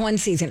far. There's 1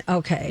 season.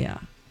 Okay. Yeah.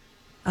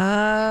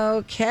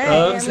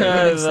 Okay. Released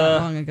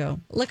that long ago.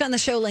 Look on the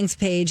show links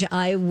page.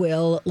 I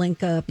will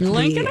link up.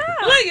 Link the- it up.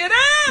 Look at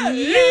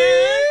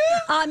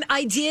that!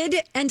 I did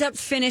end up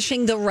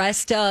finishing the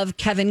rest of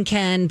Kevin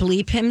Can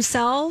Bleep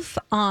Himself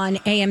on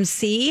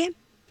AMC.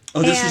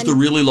 Oh, this is the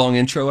really long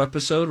intro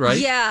episode, right?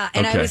 Yeah,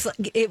 and Okay.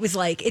 it was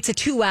like it's a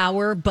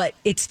 2-hour, but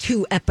it's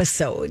 2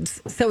 episodes.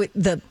 So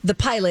the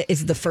pilot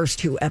is the first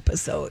 2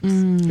 episodes.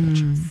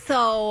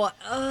 So,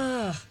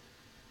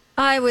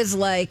 I was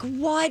like,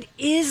 what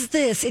is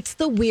this? It's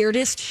the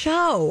weirdest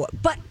show.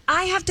 But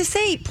I have to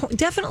say,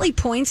 definitely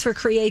points for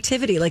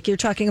creativity, like you're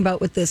talking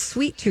about with this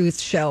Sweet Tooth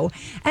show.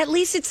 At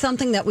least it's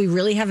something that we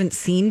really haven't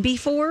seen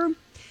before.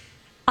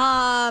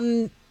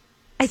 I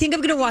think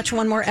I'm going to watch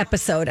one more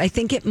episode. I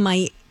think it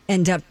might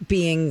end up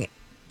being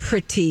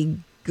pretty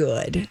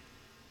good.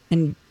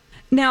 And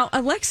Now,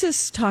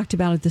 Alexis talked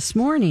about it this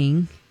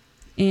morning,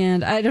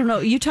 and I don't know.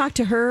 You talked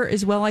to her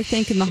as well, I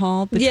think, in the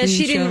hall. yeah,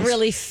 she between didn't shows.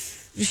 really.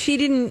 She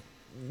didn't.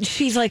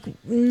 She's like,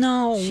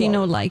 no. She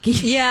no likey.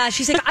 Yeah,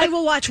 she's like, I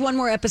will watch one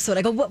more episode.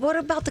 I go, what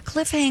about the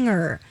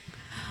cliffhanger?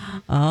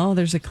 Oh,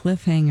 there's a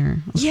cliffhanger.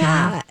 Okay.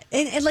 Yeah,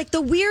 and like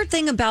the weird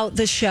thing about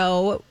the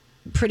show,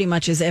 pretty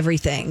much is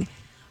everything,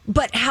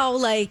 but how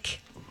like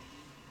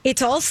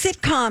it's all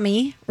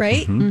sitcom-y,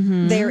 right?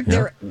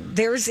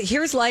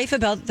 Here's life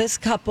about this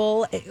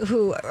couple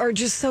who are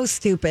just so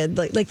stupid,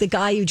 like the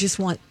guy you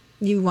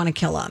want to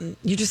kill him.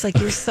 You're just like,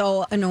 you're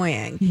so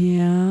annoying.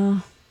 Yeah.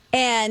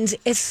 And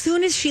as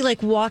soon as she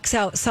like walks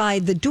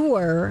outside the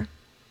door,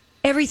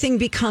 everything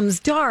becomes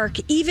dark.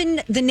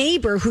 Even the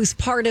neighbor who's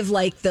part of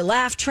like the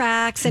laugh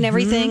tracks and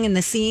everything and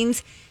the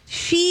scenes,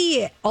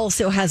 she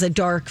also has a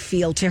dark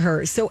feel to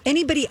her. So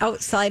anybody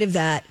outside of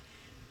that,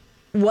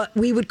 what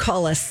we would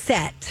call a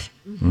set,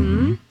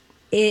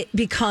 it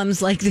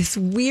becomes like this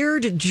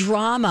weird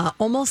drama,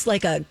 almost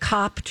like a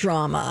cop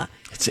drama.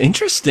 It's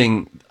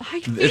interesting.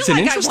 I feel It's an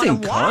like interesting I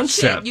want to watch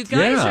concept. it. You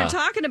guys Yeah. are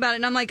talking about it,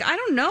 and I'm like, I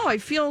don't know. I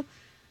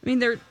mean,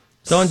 they're.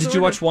 Dawn, did sort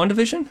you watch of-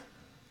 WandaVision?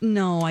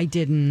 No, I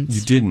didn't. You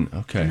didn't?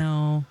 Okay.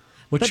 No.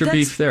 What's But your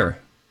that's- beef there?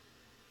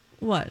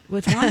 What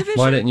with WandaVision?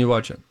 Why didn't you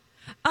watch it?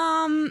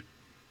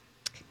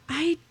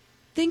 I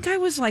think I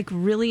was like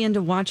really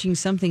into watching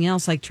something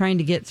else, like trying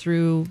to get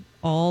through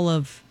all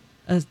of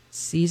a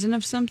season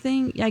of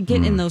something. I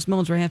get in those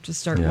modes where I have to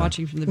start Yeah.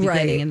 watching from the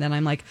Right. beginning, and then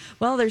I'm like,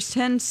 well, there's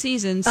 10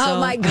 seasons. So Oh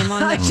my I'm on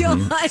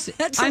gosh, the-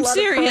 that's a I'm lot of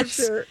serious.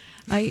 pressure.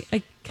 I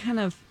kind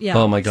of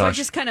Oh my So I gosh.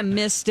 just kind of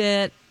missed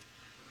it.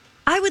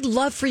 I would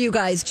love for you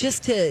guys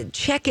just to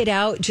check it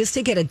out, just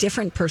to get a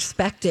different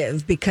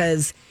perspective,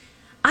 because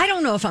I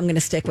don't know if I'm going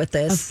to stick with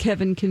this.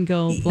 Kevin can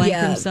go blank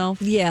yeah,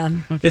 himself. Yeah.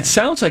 It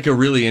sounds like a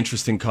really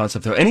interesting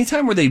concept, though.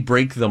 Anytime where they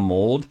break the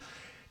mold,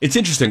 it's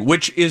interesting,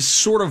 which is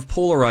sort of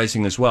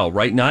polarizing as well,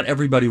 right? Not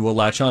everybody will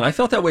latch on. I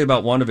felt that way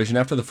about WandaVision.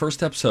 After the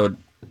first episode,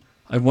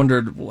 I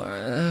wondered, what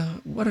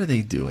are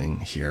they doing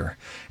here?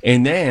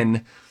 And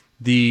then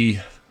the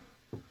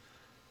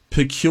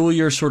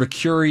peculiar, sort of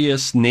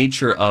curious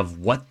nature of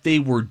what they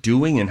were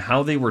doing and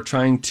how they were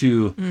trying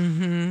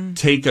to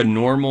take a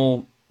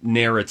normal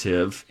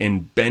narrative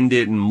and bend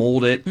it and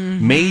mold it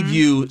made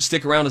you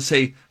stick around and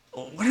say,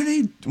 what are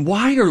they?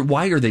 Why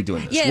are they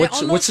doing this? Yeah,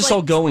 What's this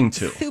all going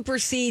to?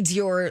 Supersedes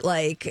your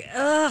like,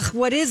 ugh,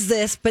 what is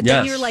this? But Yes.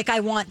 then you're like, I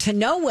want to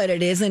know what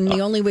it is, and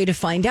the only way to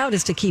find out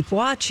is to keep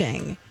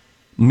watching.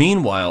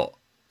 Meanwhile,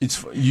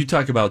 you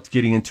talk about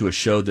getting into a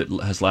show that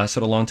has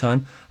lasted a long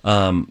time.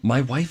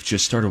 My wife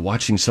just started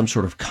watching some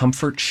sort of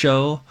comfort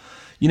show.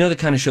 You know, the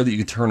kind of show that you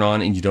can turn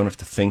on and you don't have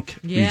to think.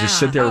 You just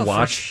sit there and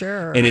watch. For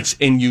sure.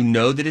 And you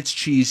know that it's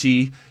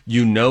cheesy.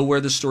 You know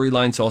where the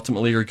storylines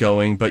ultimately are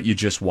going, but you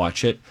just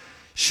watch it.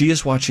 She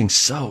is watching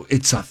it's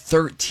a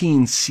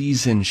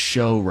 13-season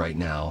show right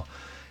now.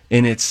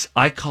 And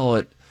I call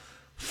it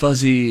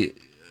fuzzy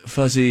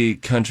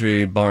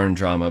country barn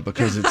drama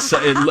because it's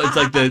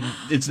like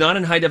it's not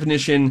in high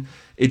definition.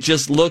 It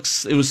just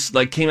looks, it was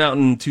like came out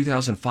in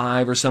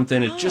 2005 or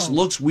something. It just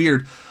looks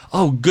weird.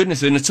 Oh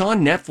goodness. And it's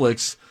on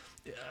Netflix.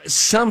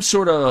 Some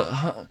sort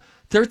of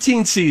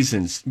 13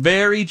 seasons,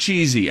 very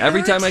cheesy.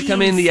 Every time I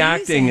come in, the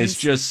acting is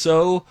just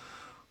so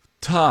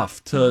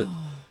tough to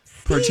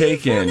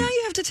partake in. Well, now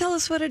you have to tell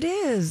us what it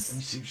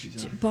is.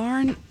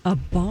 Barn?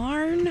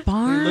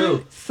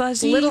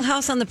 Fuzzy? Little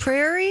House on the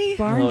Prairie?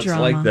 Barn It's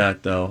drama. like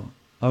that, though.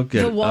 I'll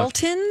get The it.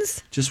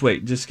 Waltons? Just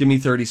wait. Just give me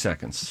 30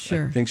 seconds.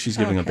 Sure. I think she's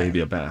giving a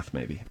baby a bath,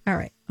 maybe. All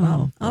right.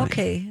 Well,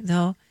 okay,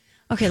 though.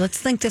 Okay, let's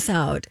think this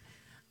out.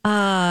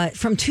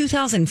 From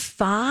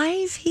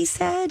 2005, he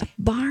said.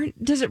 Barn?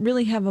 Does it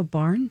really have a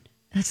barn?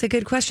 That's a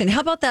good question.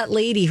 How about that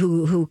lady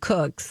who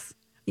cooks?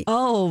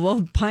 Oh,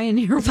 well,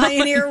 Pioneer Woman.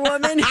 Pioneer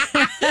Woman?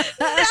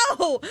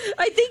 No,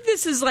 I think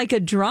this is like a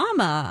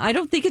drama. I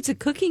don't think it's a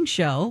cooking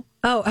show.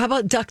 Oh, how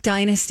about Duck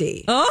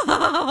Dynasty?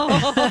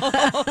 Oh,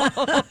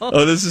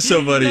 this is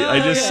so funny. I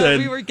just said,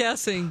 we were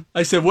guessing.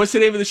 I said, what's the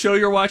name of the show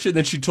you're watching?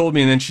 Then she told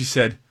me, and then she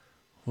said,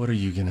 what are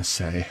you going to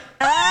say?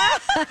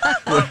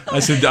 I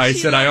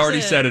said, I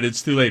already said it.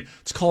 It's too late.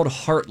 It's called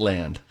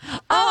Heartland.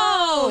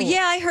 Oh,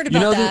 yeah, I heard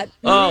about that.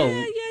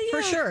 Yeah.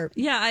 For sure.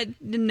 Yeah, I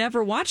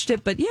never watched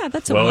it, but yeah,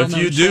 that's a Well, if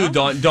well-known you do,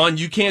 show. Dawn,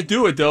 you can't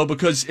do it, though,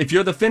 because if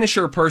you're the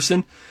finisher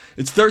person,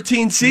 it's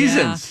 13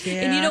 seasons.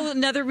 Yeah. And you know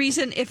another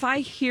reason, if I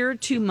hear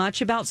too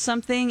much about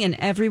something and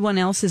everyone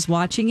else is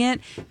watching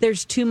it,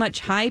 there's too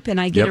much hype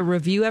and I get a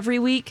review every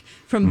week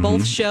from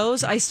both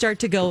shows, I start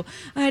to go,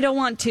 I don't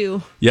want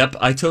to. Yep,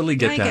 I totally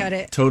get I that. get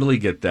it. Totally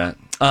get that.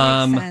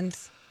 Makes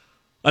sense.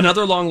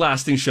 Another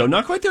long-lasting show.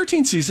 Not quite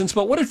 13 seasons,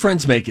 but what did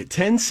Friends make it?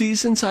 10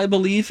 seasons, I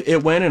believe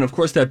it went. And, of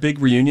course, that big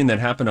reunion that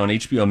happened on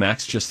HBO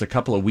Max just a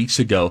couple of weeks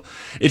ago,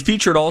 it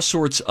featured all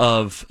sorts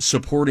of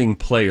supporting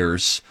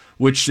players,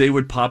 which they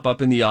would pop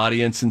up in the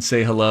audience and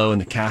say hello,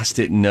 and the cast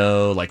didn't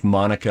know. Like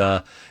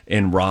Monica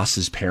and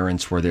Ross's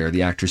parents were there,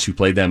 the actors who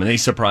played them, and they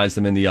surprised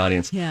them in the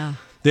audience. Yeah.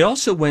 They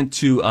also went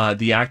to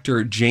the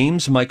actor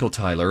James Michael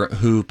Tyler,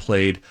 who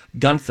played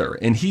Gunther,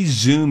 and he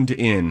zoomed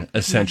in,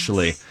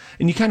 essentially. Yes.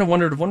 And you kind of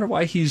wonder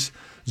why he's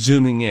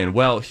zooming in.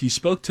 Well, he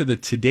spoke to the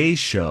Today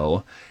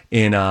Show,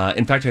 and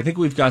in fact, I think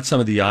we've got some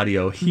of the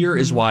audio. Here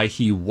is why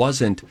he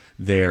wasn't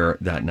there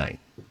that night.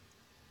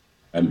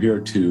 I'm here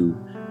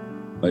to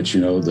let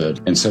you know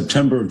that in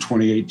September of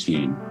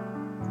 2018,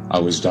 I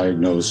was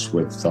diagnosed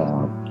with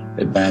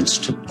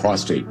advanced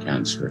prostate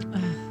cancer,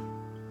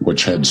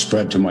 which had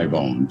spread to my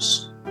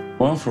bones.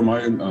 Well, for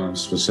my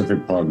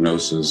specific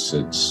prognosis,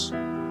 it's,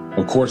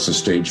 of course, a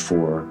stage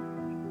 4,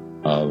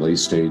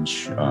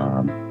 late-stage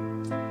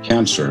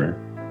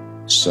cancer.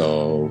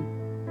 So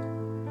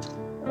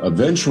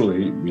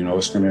eventually,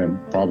 it's going to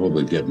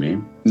probably get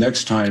me.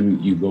 Next time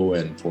you go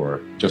in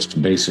for just a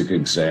basic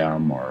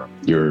exam or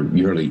your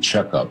yearly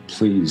checkup,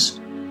 please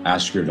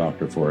ask your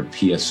doctor for a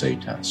PSA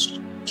test.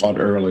 Caught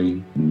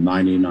early,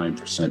 99%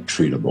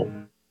 treatable.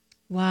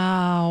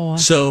 Wow.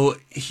 So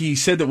he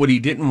said that what he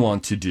didn't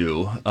want to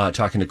do,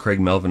 talking to Craig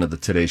Melvin of the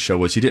Today Show,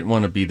 was he didn't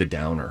want to be the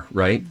downer,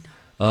 right?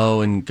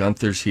 Oh, and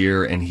Gunther's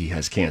here, and he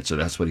has cancer.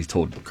 That's what he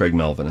told Craig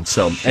Melvin. And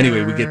so,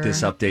 anyway, we get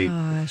this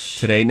update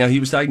today. Now,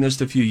 he was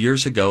diagnosed a few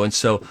years ago, and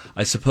so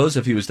I suppose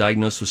if he was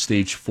diagnosed with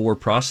stage 4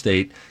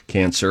 prostate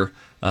cancer,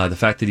 the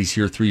fact that he's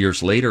here 3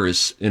 years later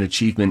is an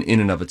achievement in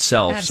and of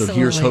itself. Absolutely. So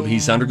here's hope.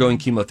 He's undergoing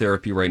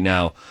chemotherapy right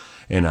now.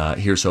 And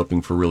here's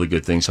hoping for really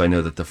good things. So I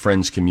know that the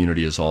Friends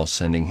community is all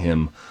sending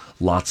him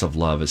lots of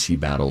love as he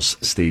battles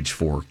stage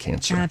 4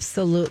 cancer.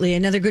 Absolutely.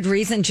 Another good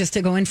reason just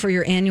to go in for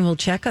your annual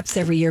checkups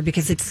every year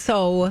because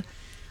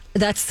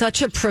that's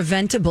such a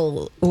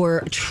preventable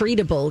or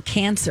treatable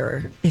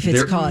cancer if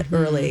it's caught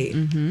early.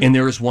 Mm-hmm. And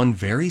there is one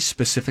very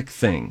specific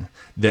thing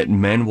that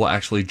men will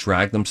actually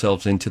drag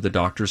themselves into the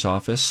doctor's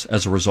office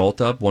as a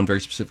result of. One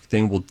very specific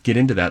thing. We'll get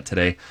into that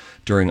today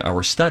during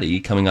our study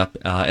coming up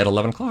at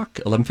 11 o'clock,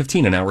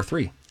 11:15 in hour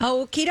 3.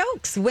 Okie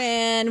dokes.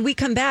 When we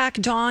come back,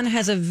 Dawn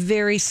has a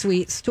very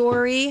sweet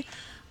story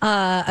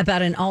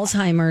about an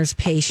Alzheimer's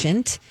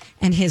patient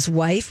and his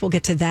wife. We'll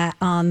get to that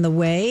on the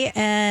way.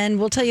 And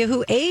we'll tell you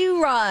who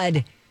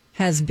A-Rod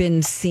has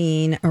been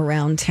seen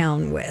around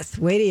town with.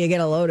 Wait till you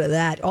get a load of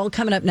that. All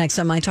coming up next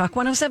on My Talk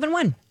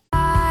 107.1.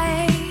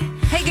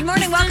 Hey, good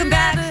morning. Welcome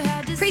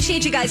back.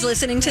 Appreciate you guys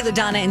listening to the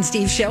Donna and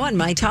Steve show on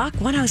My Talk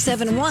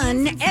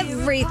 107.1.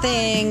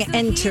 Everything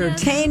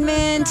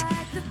entertainment.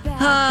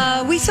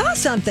 We saw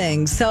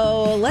something,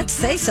 so let's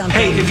say something.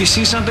 Hey, if you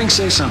see something,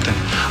 say something.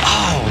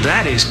 Oh,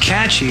 that is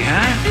catchy,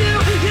 huh?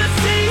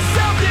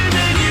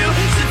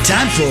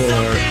 Time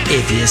for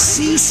If You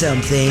See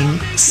Something,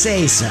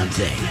 Say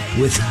Something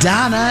with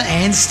Donna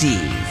and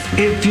Steve.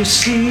 If you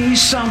see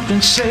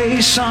something,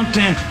 say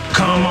something.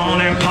 Come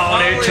on and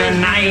party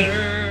tonight.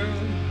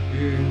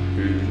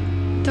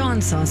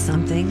 Dawn saw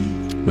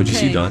something. What'd you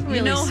see, Dawn?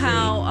 You know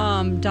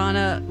how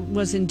Donna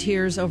was in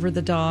tears over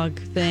the dog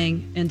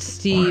thing, and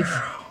Steve.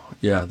 Wow.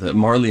 Yeah, the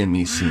Marley and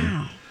Me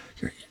scene.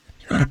 You're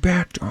not a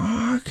bad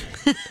dog.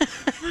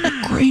 You're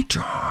a great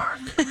dog.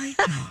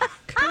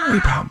 Don't worry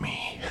about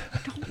me.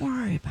 Don't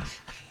worry about me.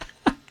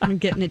 I'm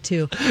getting it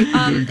too. Great.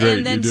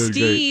 And then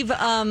Steve,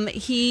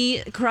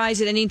 he cries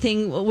at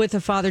anything with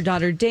a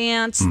father-daughter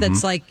dance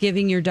that's like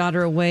giving your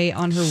daughter away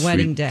on her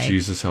wedding day.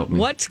 Jesus help me.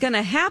 What's going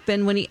to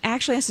happen when he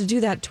actually has to do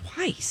that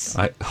twice?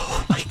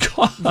 Oh my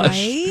gosh.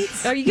 Right?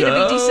 Are you going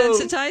to be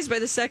desensitized by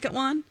the second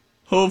one?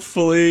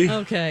 Hopefully.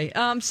 Okay.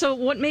 So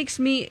what makes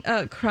me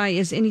cry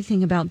is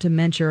anything about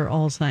dementia or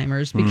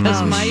Alzheimer's,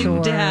 because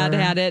my dad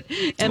had it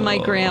and my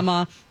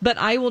grandma. But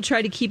I will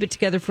try to keep it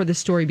together for the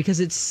story because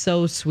it's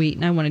so sweet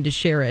and I wanted to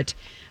share it.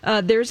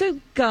 There's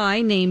a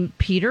guy named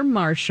Peter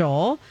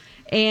Marshall,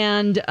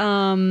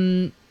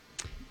 and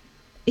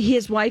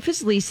his wife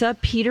is Lisa.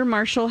 Peter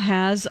Marshall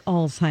has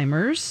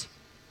Alzheimer's.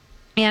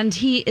 And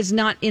he is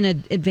not in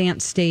an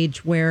advanced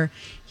stage where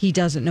he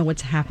doesn't know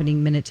what's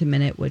happening minute to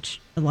minute, which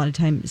a lot of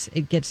times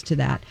it gets to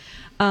that.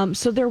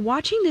 So they're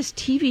watching this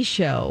TV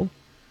show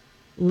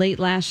late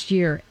last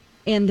year,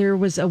 and there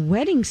was a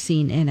wedding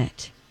scene in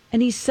it.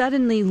 And he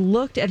suddenly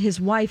looked at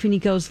his wife and he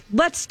goes,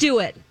 "Let's do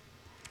it."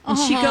 And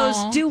she goes,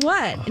 "Do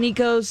what?" And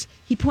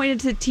he pointed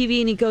to the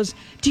TV and he goes,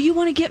 "Do you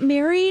want to get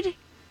married?"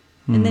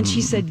 And then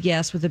she said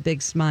yes with a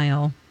big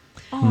smile.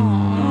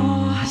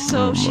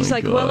 So she's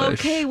like, "Well,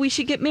 okay, we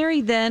should get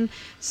married then."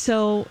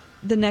 So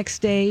the next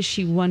day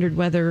she wondered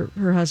whether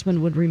her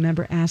husband would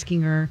remember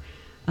asking her.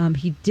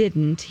 He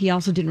didn't. He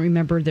also didn't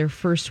remember their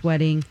first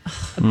wedding.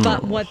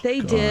 But what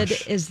they did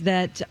is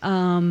that,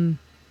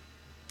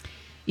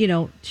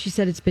 she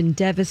said it's been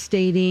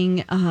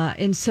devastating.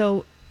 And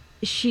so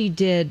she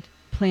did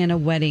plan a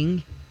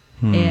wedding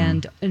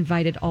and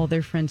invited all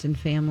their friends and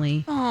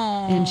family.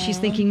 And she's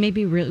thinking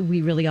maybe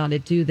we really ought to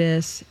do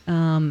this.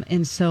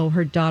 And so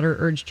her daughter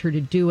urged her to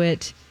do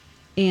it.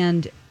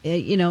 And,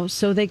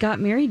 so they got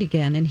married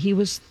again, and he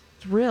was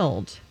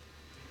thrilled.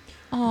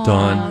 Oh,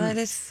 Dawn. that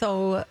is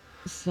so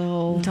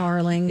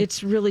darling.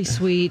 It's really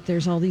sweet.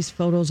 There's all these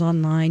photos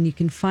online. You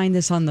can find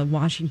this on the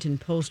Washington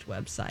Post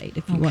website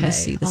if you want to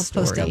see the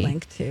story. I'll post a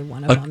link to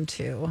one of them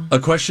too. A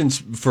question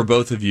for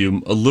both of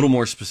you, a little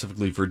more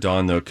specifically for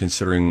Dawn, though,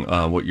 considering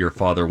what your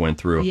father went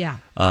through. Yeah.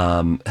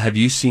 Have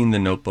you seen The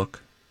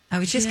Notebook? I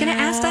was just going to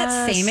ask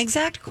that same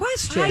exact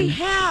question. I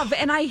have,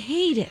 and I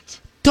hate it.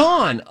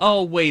 Dawn!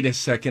 Oh, wait a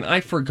second. I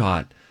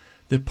forgot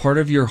that part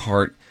of your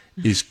heart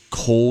is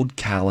cold,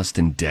 calloused,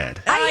 and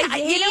dead.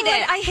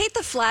 I hate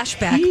the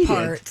flashback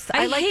parts.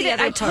 I like hate the it.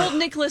 other I part. told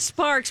Nicholas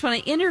Sparks when I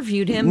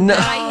interviewed him that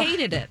I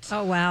hated it.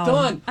 Oh wow!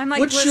 Dawn, I'm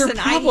like, what's your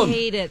listen, problem? I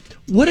hate it.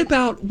 What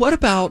about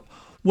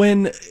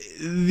when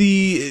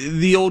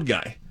the old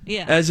guy,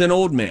 as an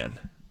old man,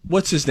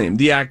 what's his name?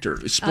 The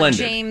actor, Splendid.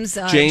 Jim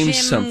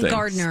something.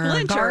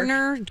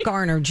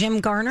 Garner. Jim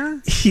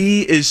Garner.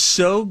 He is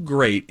so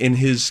great in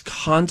his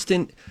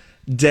constant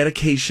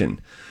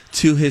dedication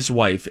to his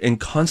wife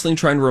and constantly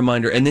trying to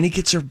remind her, and then he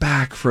gets her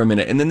back for a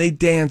minute, and then they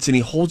dance, and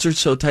he holds her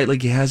so tight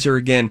like he has her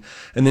again,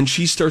 and then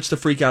she starts to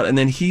freak out, and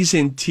then he's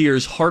in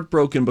tears,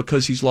 heartbroken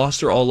because he's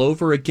lost her all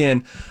over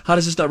again. How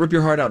does this not rip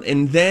your heart out?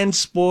 And then,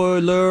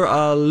 spoiler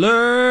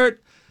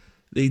alert,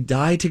 they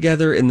die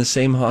together in the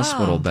same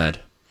hospital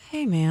bed.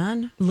 Hey,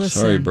 man.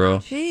 Listen. Sorry, bro.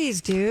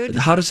 Jeez, dude.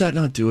 How does that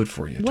not do it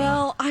for you, Dawn?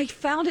 Well, I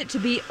found it to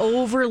be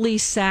overly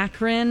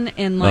saccharine,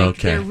 and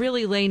they're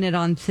really laying it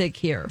on thick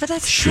here. But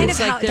that's Sure. kind It's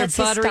of like how they're that's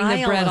his buttering the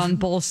style bread of- on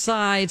both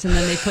sides, and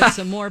then they put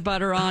some more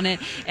butter on it.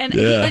 And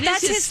But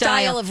that's his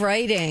style of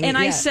writing. And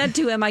I said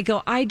to him,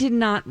 I did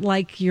not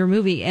like your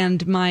movie.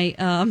 And my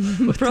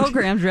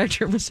program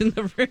director was in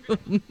the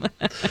room.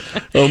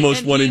 Almost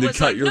And wanting he to was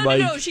cut like, your no, mic.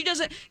 No, she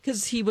doesn't.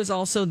 Because he was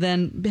also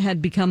then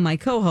had become my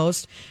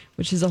co-host,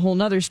 which is a whole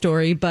nother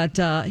story. But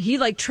he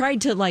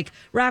tried to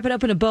wrap it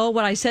up in a bow,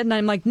 what I said. And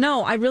I'm like,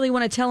 no, I really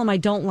want to tell him I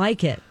don't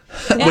like it.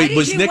 Wait,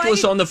 was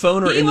Nicholas on the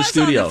phone or in the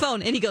studio? He was on the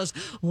phone, and he goes,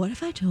 "What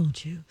if I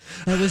told you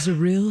that was a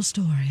real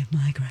story of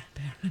my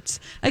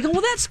grandparents?" I go,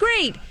 "Well, that's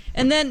great."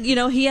 And then,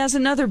 he has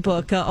another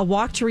book, A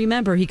Walk to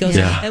Remember. He goes,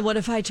 "And what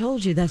if I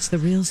told you that's the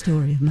real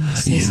story of my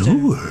sister?"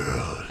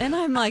 And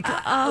I'm like,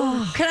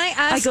 "Oh." Can I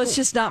ask? I go, "It's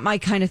just not my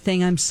kind of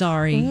thing. I'm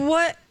sorry."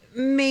 What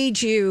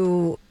made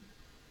you?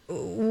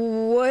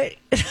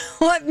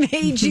 What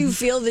made you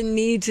feel the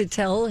need to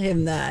tell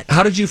him that?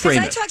 How did you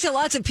frame it? I talk to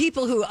lots of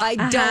people who I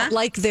don't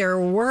like their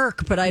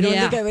work, but I don't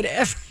think I would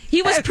ever.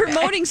 He was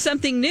promoting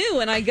something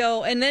new, and I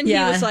go, and then he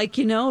was like,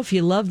 if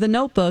you love The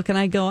Notebook, and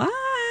I go,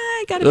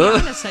 I got to be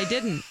honest, I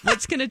didn't.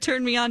 What's going to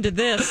turn me on to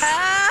this?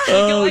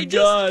 I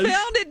just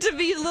found it to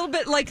be a little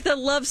bit like the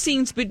love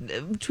scenes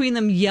between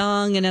them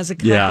young and as a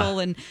couple,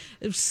 and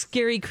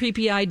scary,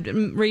 creepy-eyed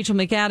Rachel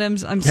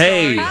McAdams. I'm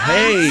sorry.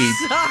 Hey,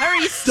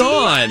 sorry, Steve.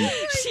 Dawn.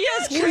 She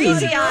has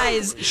crazy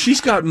eyes. She's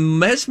got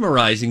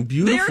mesmerizing,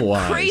 beautiful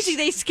eyes. They're crazy.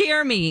 They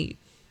scare me.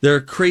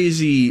 They're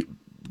crazy,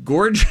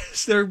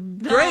 gorgeous. They're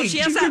great. She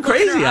has She's that got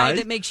look in her crazy eye eyes.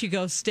 that makes you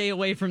go, stay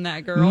away from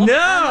that girl.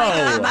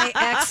 No. My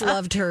ex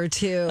loved her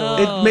too.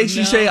 It makes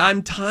you say,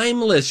 I'm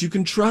timeless. You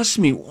can trust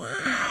me.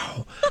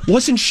 Wow.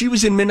 Wasn't she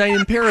was in Midnight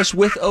in Paris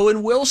with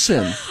Owen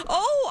Wilson?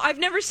 Oh, I've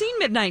never seen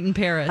Midnight in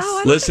Paris.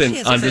 Listen,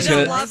 I'm just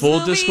going to,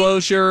 full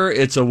disclosure,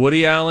 it's a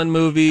Woody Allen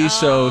movie,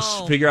 so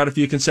figure out if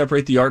you can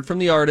separate the art from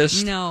the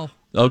artist. No.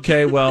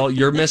 Okay, well,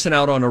 you're missing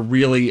out on a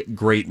really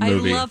great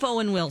movie. I love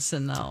Owen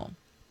Wilson, though.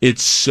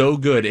 It's so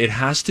good. It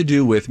has to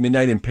do with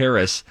Midnight in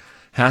Paris,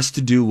 has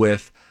to do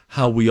with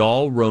how we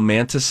all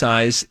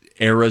romanticize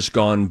eras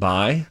gone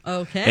by.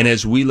 Okay. And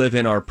as we live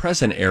in our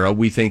present era,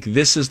 we think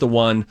this is the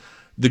one,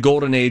 the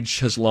golden age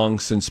has long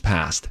since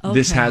passed. Okay.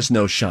 This has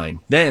no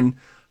shine. Then,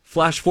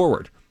 flash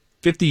forward.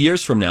 50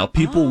 years from now,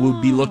 people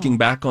will be looking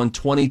back on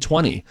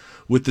 2020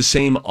 with the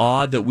same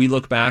awe that we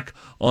look back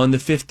on the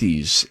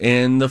 50s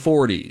and the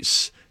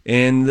 40s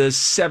and the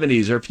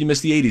 70s, or if you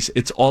miss the 80s.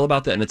 It's all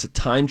about that, and it's a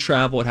time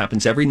travel. It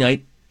happens every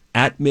night.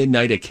 At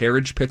midnight, a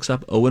carriage picks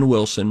up Owen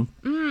Wilson.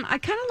 I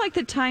kind of like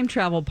the time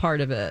travel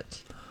part of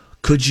it.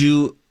 Could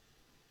you...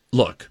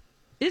 Look.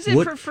 Is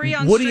it for free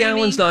on Woody streaming?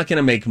 Allen's not going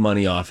to make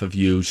money off of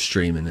you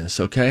streaming this,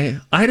 okay?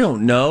 I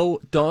don't know,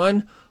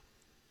 Dawn.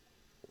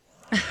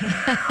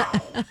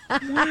 Wow.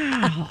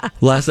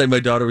 Last night, my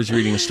daughter was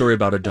reading a story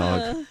about a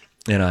dog,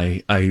 and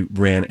I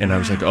ran, and I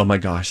was like, oh my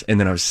gosh. And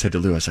then I said to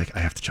Lou, I was like, I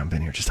have to jump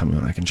in here. Just tell me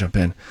when I can jump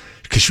in.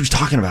 Because she was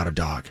talking about a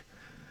dog.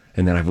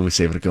 And then I was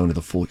able to go into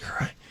the full,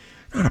 you're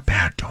not a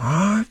bad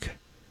dog.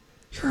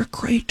 You're a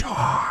great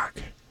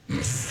dog.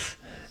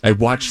 I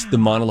watched the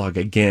monologue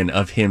again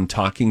of him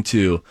talking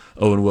to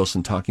Owen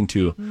Wilson, talking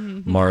to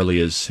Marley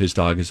as his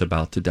dog is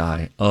about to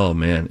die. Oh,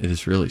 man, it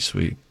is really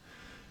sweet.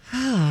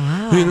 Oh,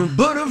 wow.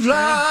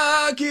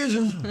 Butterfly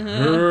kisses.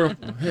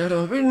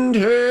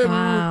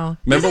 Wow.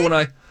 Remember when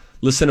I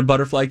listened to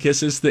Butterfly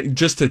Kisses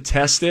just to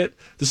test it?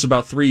 This is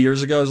about 3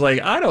 years ago. I was like,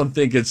 I don't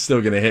think it's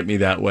still going to hit me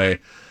that way.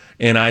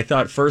 And I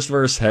thought first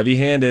verse,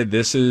 heavy-handed.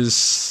 This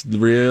is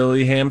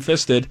really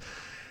ham-fisted.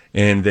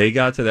 And they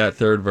got to that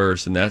third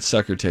verse, and that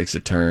sucker takes a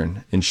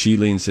turn, and she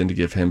leans in to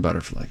give him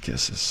butterfly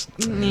kisses.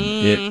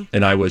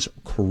 And I was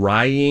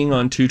crying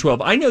on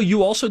 212. I know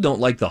you also don't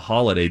like The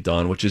Holiday,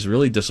 Dawn, which is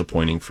really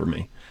disappointing for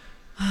me.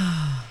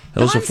 That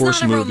was a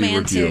forced movie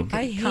review.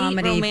 I hate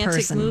comedy romantic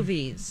person.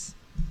 movies.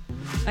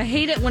 I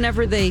hate it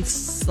whenever they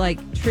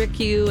trick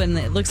you and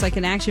it looks like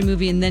an action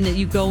movie, and then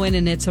you go in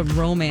and it's a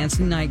romance,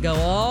 and I go,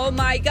 oh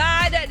my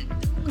God,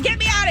 get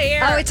me out of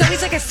here. Oh, it's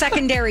always like a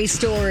secondary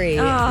story.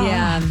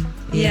 Yeah.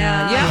 You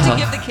have to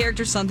give the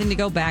character something to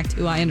go back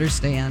to. I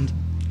understand.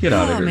 Get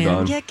out of here,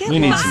 Dawn. We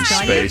need some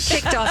space.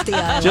 Kicked off the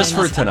island. Just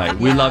for tonight.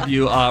 We love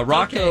you.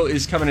 Rocco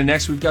is coming in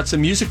next. We've got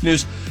some music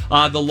news.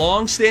 The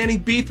long-standing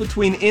beef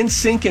between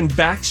NSYNC and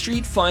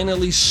Backstreet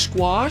finally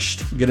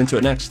squashed. We'll get into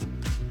it next.